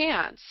good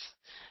chance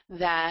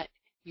that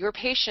your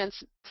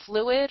patient's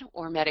fluid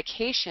or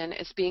medication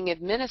is being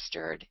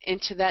administered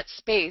into that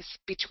space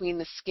between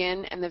the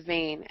skin and the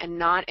vein and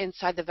not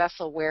inside the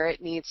vessel where it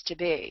needs to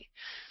be.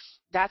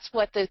 That's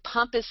what the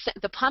pump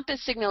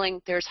is signaling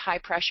there's high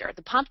pressure.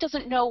 The pump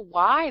doesn't know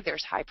why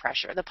there's high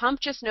pressure. The pump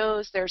just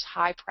knows there's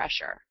high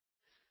pressure.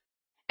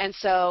 And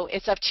so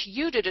it's up to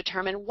you to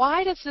determine,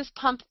 why does this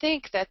pump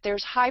think that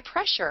there's high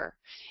pressure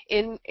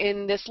in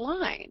this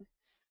line?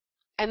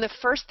 And the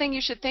first thing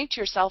you should think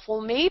to yourself,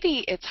 well,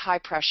 maybe it's high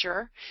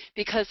pressure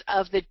because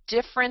of the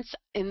difference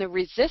in the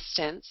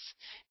resistance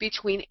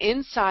between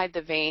inside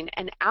the vein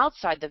and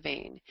outside the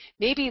vein.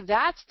 Maybe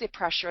that's the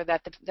pressure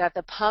that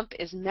the pump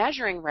is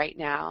measuring right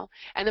now,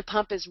 and the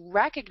pump is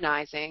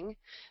recognizing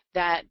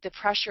that the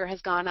pressure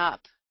has gone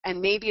up, and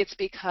maybe it's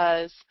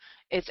because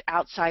it's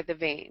outside the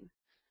vein.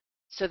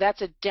 So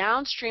that's a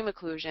downstream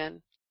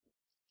occlusion,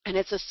 and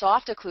it's a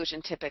soft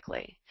occlusion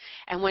typically.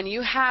 And when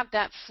you have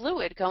that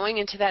fluid going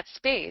into that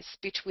space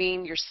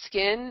between your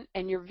skin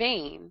and your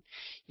vein,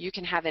 you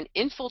can have an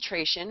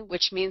infiltration,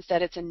 which means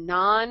that it's a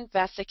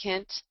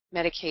non-vesicant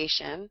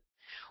medication,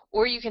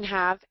 or you can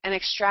have an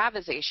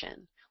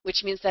extravasation,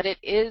 which means that it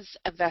is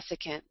a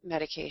vesicant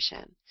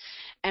medication.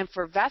 And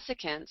for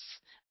vesicants,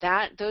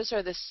 those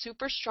are the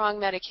super strong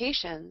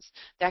medications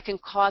that can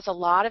cause a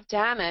lot of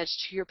damage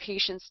to your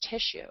patient's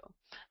tissue.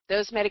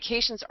 Those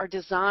medications are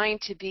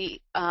designed to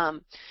be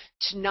to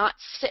not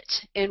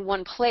sit in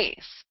one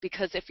place,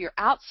 because if you're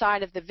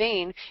outside of the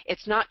vein,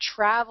 it's not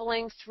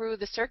traveling through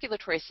the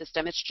circulatory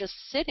system. It's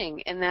just sitting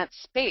in that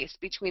space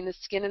between the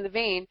skin and the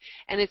vein,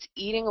 and it's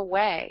eating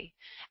away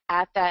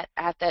at that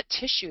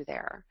tissue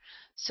there.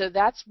 So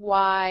that's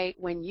why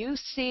when you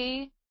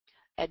see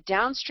a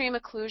downstream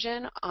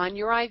occlusion on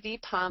your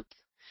IV pump,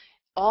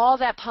 all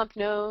that pump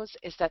knows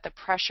is that the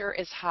pressure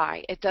is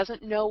high. It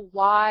doesn't know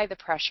why the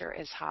pressure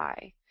is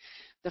high.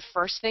 The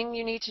first thing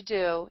you need to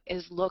do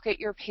is look at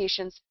your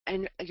patient's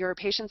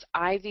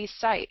IV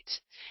site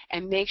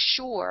and make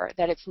sure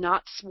that it's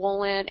not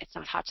swollen, it's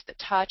not hot to the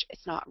touch,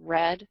 it's not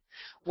red.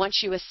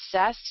 Once you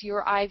assess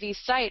your IV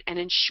site and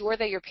ensure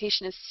that your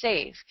patient is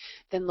safe,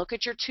 then look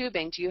at your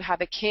tubing. Do you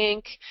have a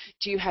kink?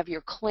 Do you have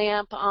your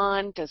clamp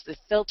on? Does the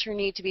filter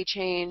need to be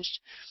changed?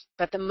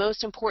 But the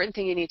most important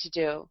thing you need to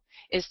do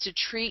is to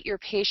treat your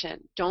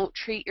patient. Don't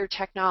treat your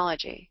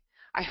technology.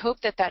 I hope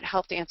that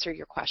helped answer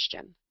your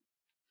question.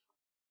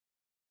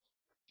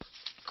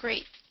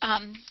 Great.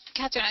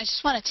 Catherine, I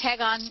just want to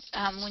tag on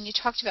when you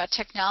talked about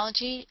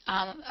technology,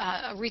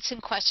 a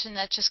recent question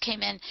that just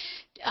came in.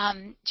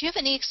 Do you have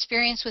any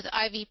experience with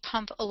IV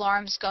pump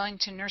alarms going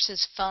to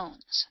nurses'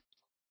 phones?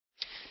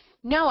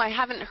 No, I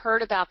haven't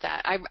heard about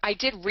that. I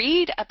did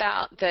read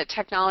about the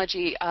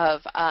technology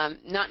of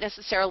not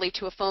necessarily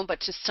to a phone, but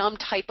to some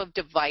type of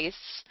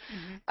device.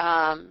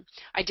 Mm-hmm.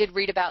 I did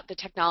read about the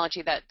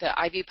technology that the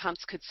IV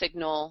pumps could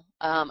signal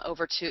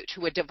over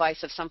to a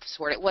device of some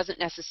sort. It wasn't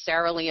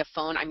necessarily a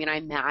phone. I mean, I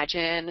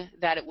imagine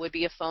that it would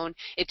be a phone.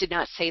 It did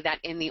not say that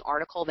in the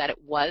article that it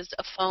was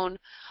a phone.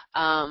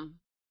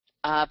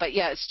 But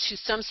yeah, it's to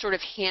some sort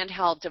of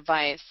handheld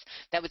device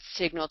that would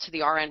signal to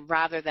the RN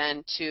rather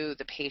than to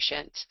the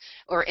patient,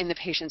 or in the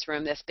patient's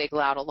room, this big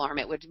loud alarm.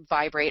 It would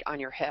vibrate on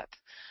your hip.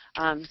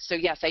 So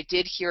yes, I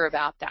did hear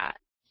about that.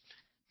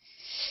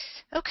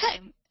 Okay.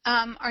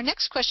 Our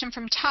next question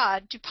from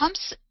Todd. Do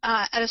pumps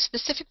at a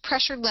specific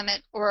pressure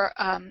limit or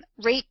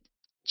rate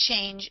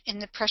change in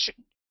the pressure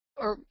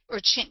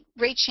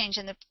rate change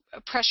in the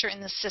pressure in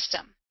the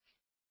system?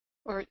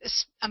 Or,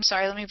 I'm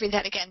sorry, let me read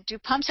that again. Do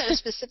pumps at a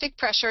specific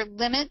pressure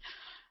limit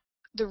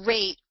the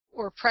rate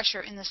or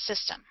pressure in the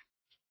system?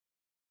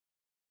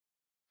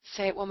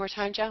 Say it one more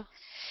time, Joe.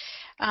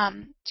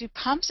 Do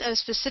pumps at a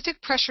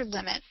specific pressure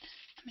limit,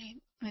 let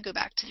me go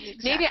back to the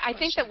exact Maybe I question.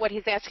 think that what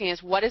he's asking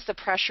is, what is the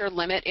pressure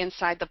limit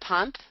inside the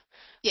pump,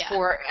 yeah,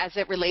 for as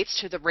it relates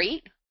to the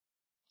rate?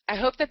 I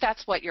hope that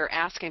that's what you're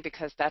asking,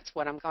 because that's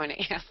what I'm going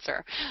to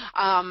answer.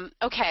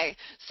 Okay,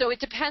 so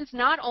it depends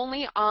not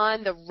only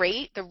on the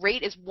rate. The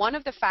rate is one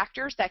of the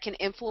factors that can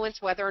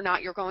influence whether or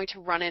not you're going to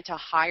run into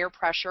higher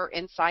pressure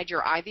inside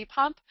your IV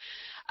pump.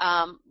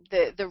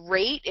 The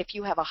rate, if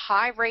you have a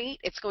high rate,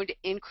 it's going to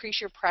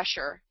increase your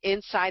pressure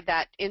inside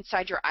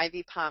your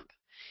IV pump.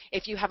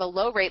 If you have a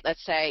low rate,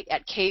 let's say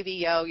at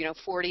KVO,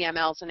 40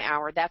 mLs an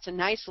hour, that's a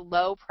nice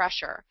low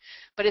pressure.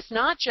 But it's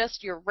not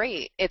just your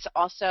rate, it's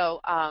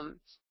also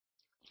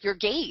your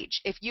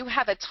gauge. If you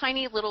have a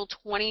tiny little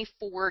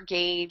 24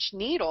 gauge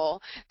needle,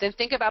 then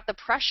think about the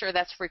pressure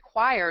that's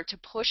required to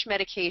push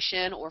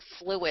medication or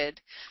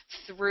fluid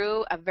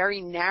through a very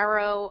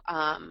narrow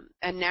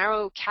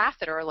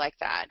catheter like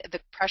that. The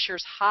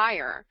pressure's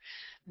higher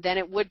than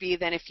it would be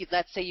than if you,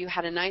 let's say you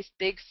had a nice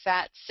big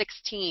fat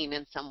 16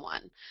 in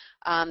someone.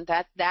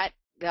 The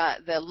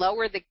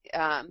lower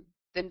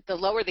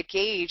the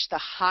gauge, the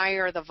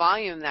higher the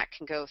volume that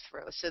can go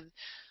through.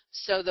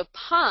 So the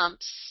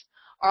pumps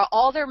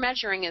all they're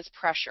measuring is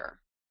pressure.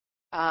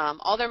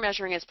 All they're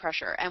measuring is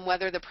pressure, and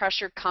whether the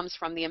pressure comes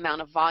from the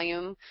amount of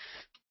volume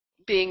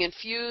being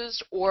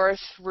infused or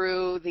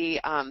through the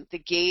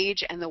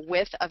gauge and the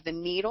width of the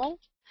needle.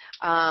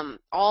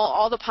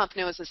 All the pump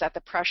knows is that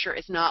the pressure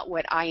is not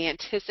what I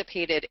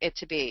anticipated it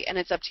to be, and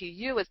it's up to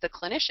you as the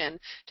clinician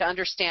to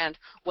understand,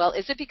 well,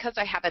 is it because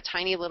I have a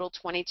tiny little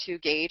 22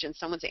 gauge in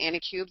someone's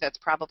anticube that's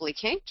probably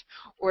kinked,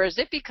 or is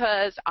it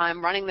because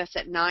I'm running this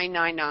at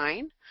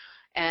 999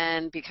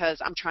 and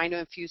because I'm trying to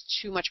infuse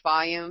too much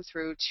volume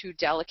through too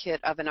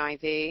delicate of an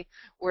IV,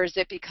 or is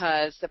it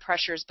because the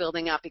pressure is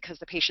building up because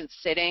the patient's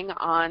sitting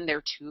on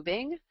their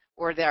tubing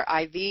or their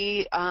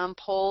IV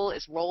pole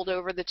is rolled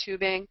over the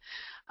tubing?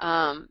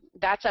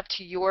 That's up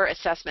to your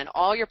assessment.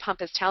 All your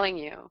pump is telling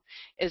you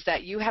is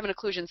that you have an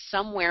occlusion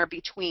somewhere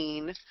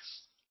between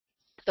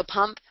the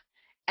pump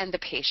and the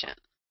patient.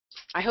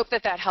 I hope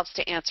that helps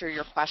to answer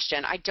your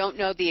question. I don't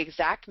know the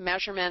exact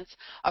measurements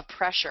of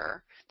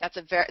pressure. That's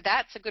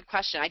a good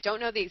question. I don't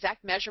know the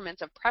exact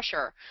measurements of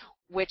pressure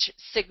which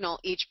signal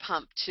each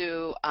pump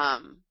to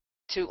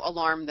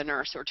alarm the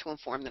nurse or to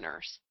inform the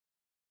nurse.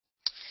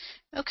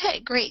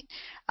 Okay, great.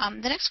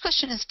 The next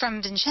question is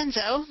from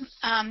Vincenzo.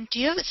 Do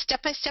you have a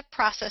step-by-step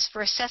process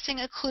for assessing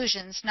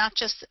occlusions, not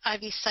just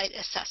IV site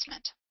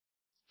assessment?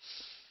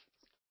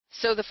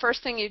 So the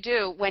first thing you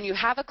do when you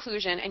have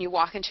occlusion and you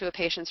walk into a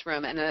patient's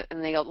room and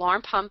the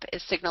alarm pump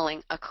is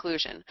signaling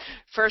occlusion,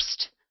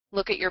 first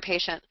look at your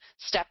patient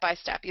step by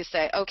step. You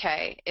say,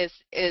 okay,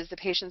 is the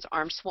patient's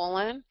arm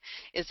swollen?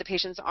 Is the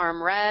patient's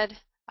arm red?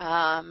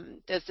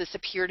 Does this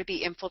appear to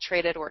be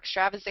infiltrated or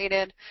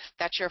extravasated?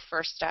 That's your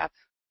first step.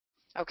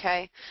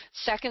 Okay.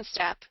 Second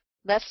step,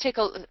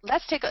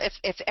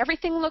 if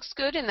everything looks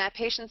good in that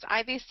patient's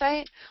IV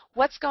site,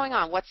 what's going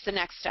on? What's the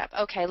next step?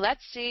 Okay,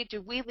 let's see,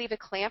 do we leave a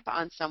clamp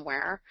on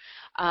somewhere?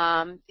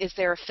 Is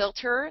there a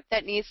filter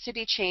that needs to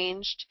be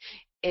changed?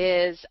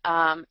 Is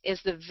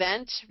the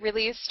vent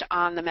released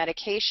on the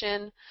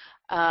medication?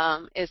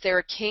 Is there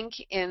a kink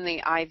in the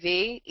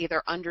IV,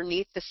 either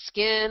underneath the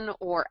skin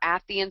or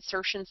at the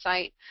insertion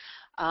site?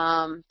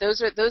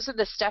 Those are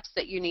the steps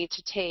that you need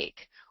to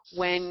take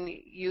when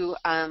you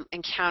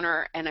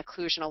encounter an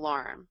occlusion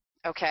alarm.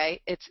 Okay,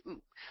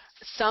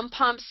 some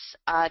pumps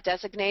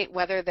designate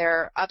whether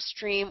they're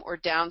upstream or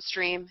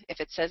downstream. If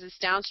it says it's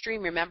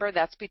downstream, remember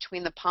that's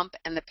between the pump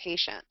and the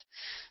patient.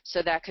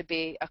 So that could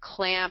be a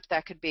clamp,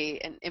 that could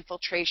be an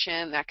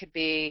infiltration, that could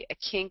be a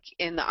kink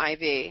in the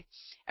IV.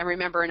 And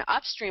remember, an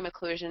upstream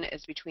occlusion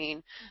is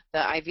between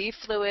the IV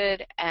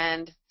fluid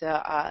and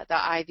the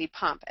IV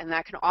pump, and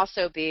that can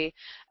also be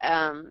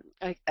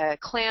a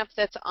clamp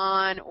that's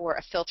on, or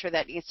a filter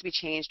that needs to be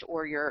changed,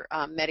 or your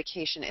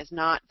medication is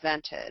not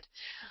vented.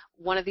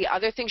 One of the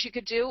other things you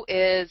could do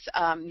is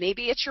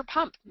maybe it's your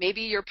pump.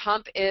 Maybe your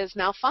pump is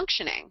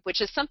malfunctioning,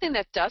 which is something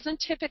that doesn't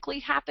typically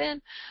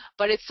happen,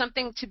 but it's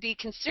something to be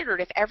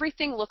considered. If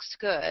everything looks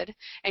good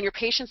and your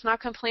patient's not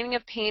complaining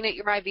of pain at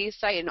your IV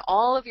site and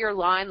all of your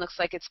line looks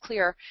like it's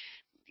clear,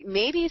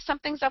 maybe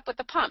something's up with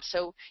the pump.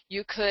 So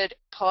you could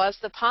pause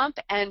the pump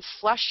and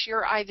flush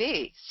your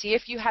IV. See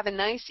if you have a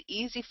nice,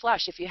 easy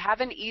flush. If you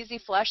have an easy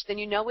flush, then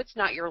you know it's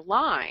not your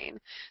line,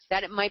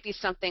 that it might be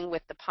something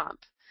with the pump.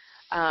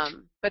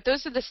 But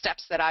those are the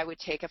steps that I would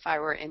take if I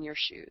were in your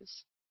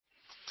shoes.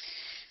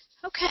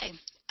 Okay.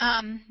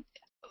 I'm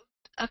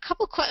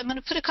going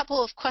to put a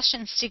couple of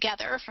questions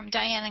together from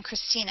Diane and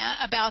Christina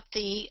about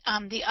the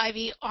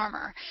IV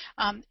armor.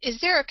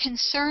 Is there a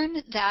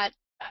concern that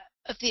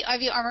if the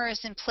IV armor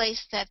is in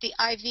place, that the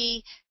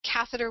IV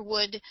catheter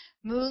would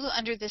move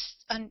under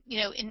this,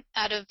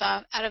 out of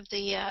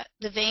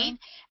the vein,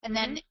 and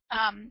then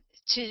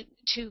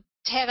to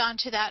tag on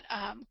to that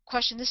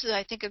question, this is,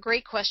 I think, a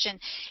great question.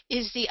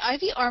 Is the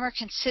IV armor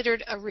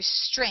considered a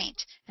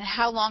restraint, and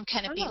how long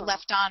can it be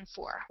left on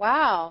for?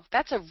 Wow,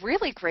 that's a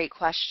really great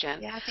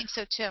question. Yeah, I think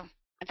so too.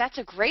 That's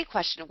a great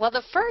question. Well,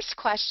 the first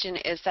question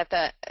is that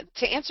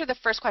to answer the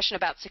first question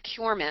about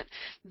securement,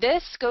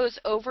 this goes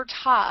over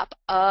top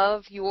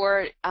of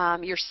your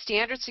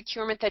standard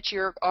securement that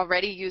you're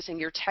already using,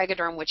 your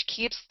Tegaderm, which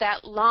keeps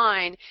that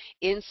line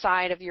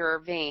inside of your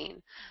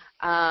vein.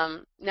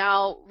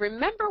 Now,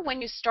 remember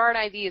when you start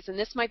IVs, and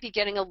this might be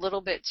getting a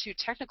little bit too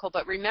technical,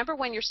 but remember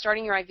when you're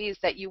starting your IVs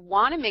that you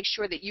want to make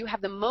sure that you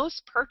have the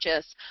most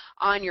purchase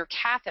on your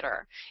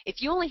catheter.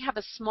 If you only have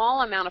a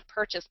small amount of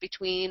purchase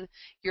between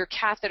your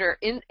catheter,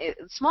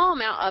 small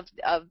amount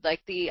of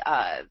like the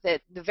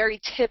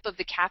very tip of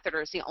the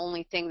catheter is the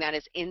only thing that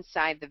is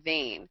inside the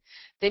vein,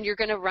 then you're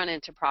going to run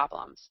into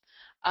problems.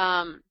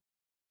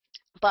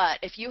 But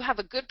if you have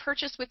a good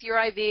purchase with your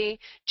IV,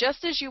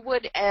 just as you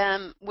would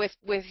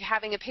with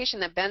having a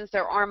patient that bends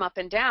their arm up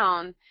and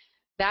down,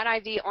 that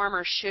IV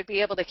armor should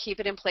be able to keep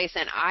it in place,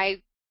 and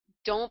I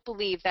don't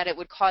believe that it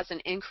would cause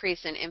an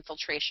increase in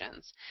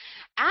infiltrations.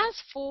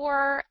 As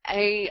for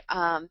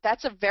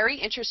that's a very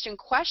interesting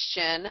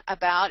question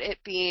about it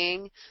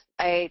being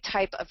a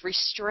type of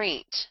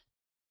restraint.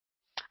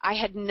 I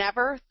had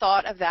never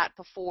thought of that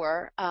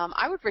before.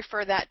 I would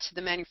refer that to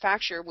the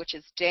manufacturer, which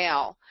is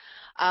Dale.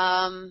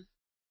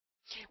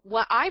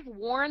 Well, I've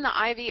worn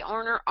the IV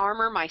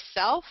armor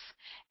myself,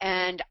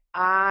 and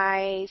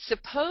I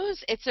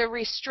suppose it's a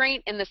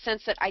restraint in the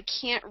sense that I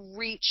can't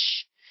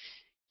reach.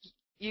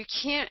 You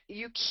can't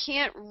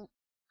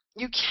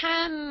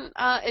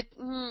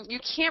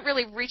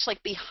really reach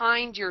like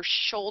behind your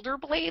shoulder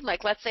blade.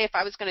 Like, let's say if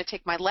I was going to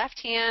take my left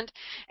hand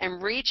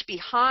and reach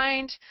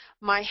behind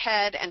my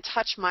head and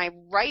touch my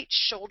right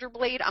shoulder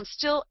blade, I'm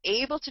still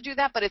able to do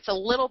that, but it's a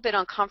little bit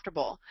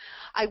uncomfortable.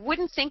 I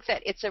wouldn't think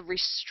that it's a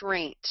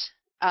restraint.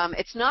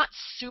 It's not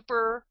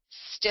super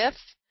stiff.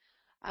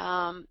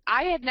 I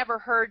had never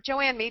heard,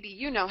 Joanne, maybe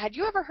you know, had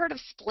you ever heard of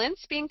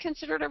splints being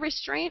considered a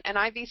restraint, an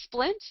IV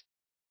splint?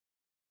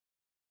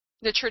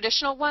 The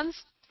traditional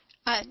ones?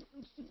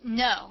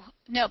 No,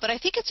 but I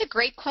think it's a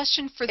great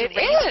question for the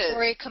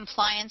regulatory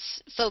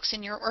compliance folks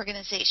in your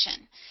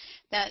organization,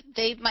 that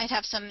they might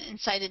have some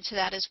insight into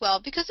that as well,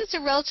 because it's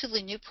a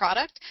relatively new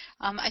product.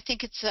 I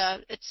think it's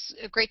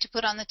great to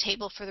put on the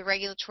table for the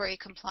regulatory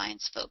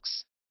compliance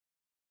folks.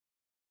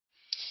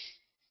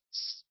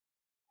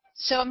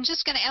 So I'm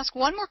just going to ask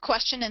one more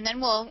question, and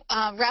then we'll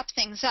wrap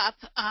things up.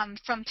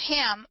 From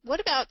Pam, what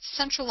about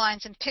central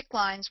lines and PICC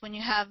lines when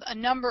you have a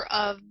number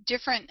of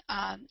different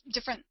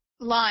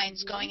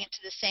lines going into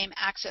the same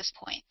access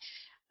point?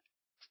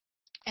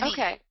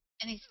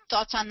 Any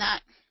thoughts on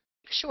that?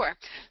 Sure.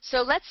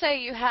 So let's say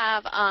you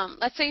have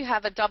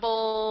a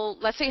double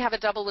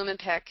lumen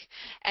PICC,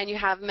 and you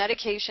have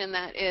medication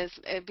that is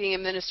being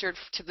administered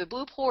to the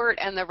blue port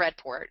and the red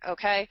port.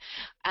 Okay.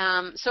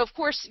 So of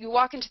course you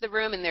walk into the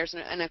room and there's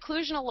an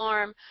occlusion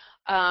alarm.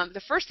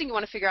 The first thing you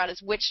want to figure out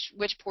is which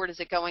port is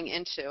it going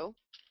into.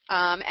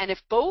 And if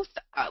both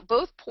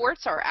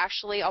ports are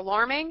actually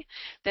alarming,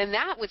 then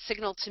that would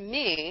signal to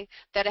me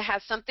that it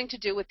has something to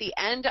do with the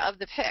end of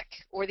the PICC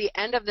or the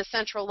end of the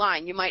central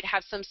line. You might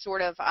have some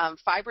sort of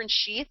fibrin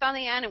sheath on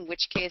the end, in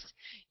which case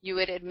you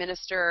would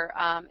administer,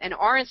 in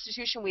our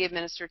institution we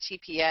administer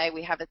TPA.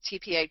 We have a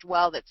TPA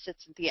dwell that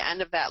sits at the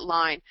end of that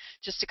line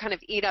just to kind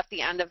of eat up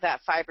the end of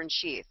that fibrin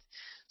sheath.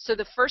 So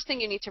the first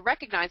thing you need to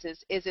recognize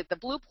is it the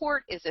blue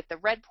port? Is it the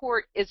red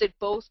port? Is it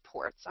both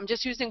ports? I'm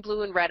just using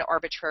blue and red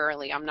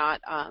arbitrarily. I'm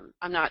not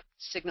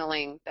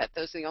signaling that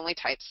those are the only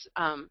types.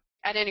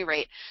 At any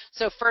rate,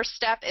 so first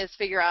step is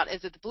figure out,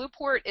 is it the blue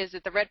port? Is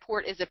it the red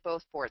port? Is it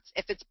both ports?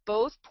 If it's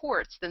both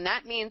ports, then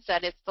that means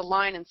that it's the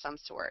line in some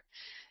sort.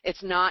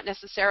 It's not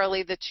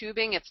necessarily the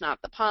tubing, it's not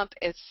the pump,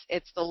 it's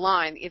the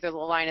line. Either the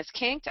line is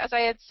kinked, as I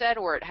had said,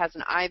 or it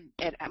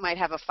might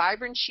have a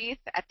fibrin sheath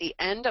at the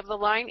end of the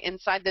line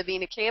inside the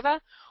vena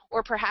cava,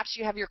 or perhaps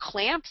you have your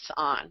clamps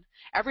on.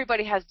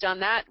 Everybody has done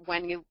that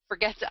when you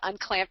forget to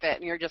unclamp it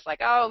and you're just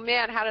like, oh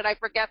man, how did I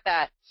forget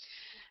that?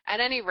 At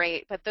any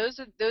rate, but those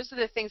are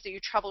the things that you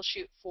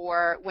troubleshoot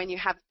for when you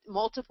have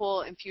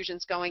multiple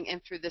infusions going in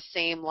through the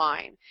same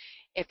line.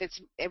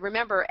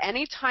 Remember,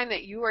 any time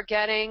that you are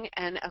getting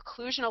an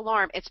occlusion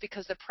alarm, it's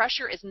because the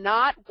pressure is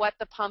not what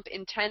the pump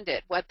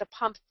intended, what the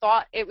pump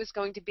thought it was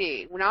going to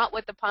be, not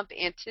what the pump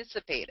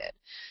anticipated.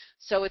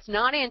 So it's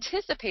not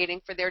anticipating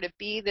for there to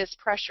be this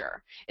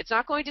pressure. It's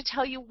not going to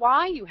tell you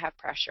why you have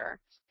pressure.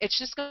 It's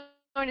just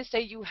going to say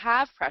you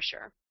have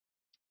pressure.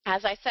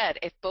 As I said,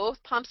 if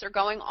both pumps are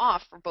going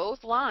off for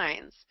both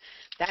lines,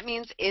 that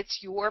means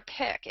it's your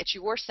PICC, it's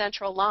your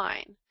central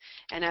line.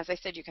 And as I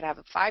said, you could have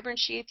a fibrin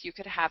sheath, you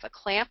could have a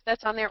clamp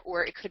that's on there,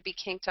 or it could be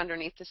kinked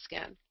underneath the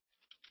skin.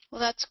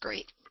 Well, that's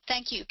great.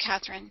 Thank you,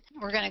 Catherine.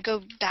 We're going to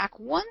go back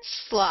one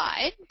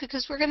slide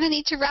because we're going to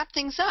need to wrap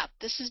things up.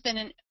 This has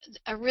been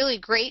a really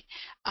great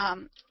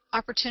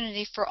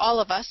opportunity for all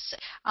of us.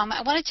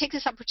 I want to take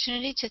this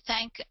opportunity to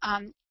thank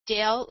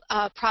Dale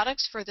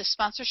Products for the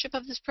sponsorship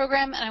of this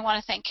program, and I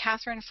want to thank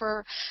Catherine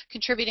for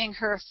contributing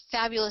her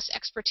fabulous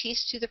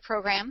expertise to the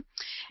program.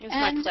 It was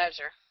my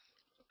pleasure.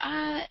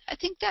 I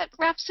think that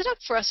wraps it up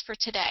for us for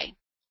today.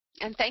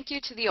 And thank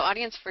you to the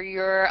audience for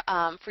your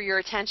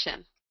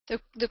attention.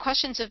 The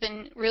questions have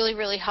been really,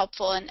 really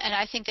helpful, and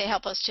I think they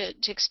help us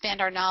to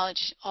expand our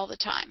knowledge all the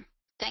time.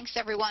 Thanks,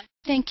 everyone.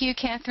 Thank you,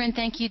 Catherine.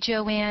 Thank you,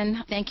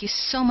 Joanne. Thank you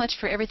so much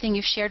for everything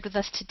you've shared with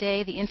us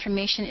today. The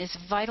information is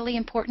vitally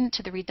important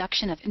to the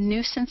reduction of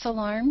nuisance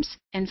alarms.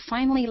 And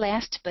finally,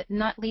 last but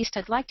not least,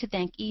 I'd like to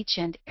thank each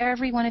and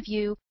every one of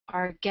you,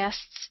 our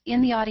guests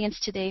in the audience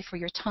today, for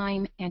your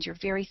time and your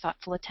very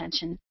thoughtful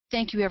attention.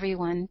 Thank you,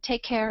 everyone.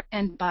 Take care,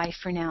 and bye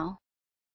for now.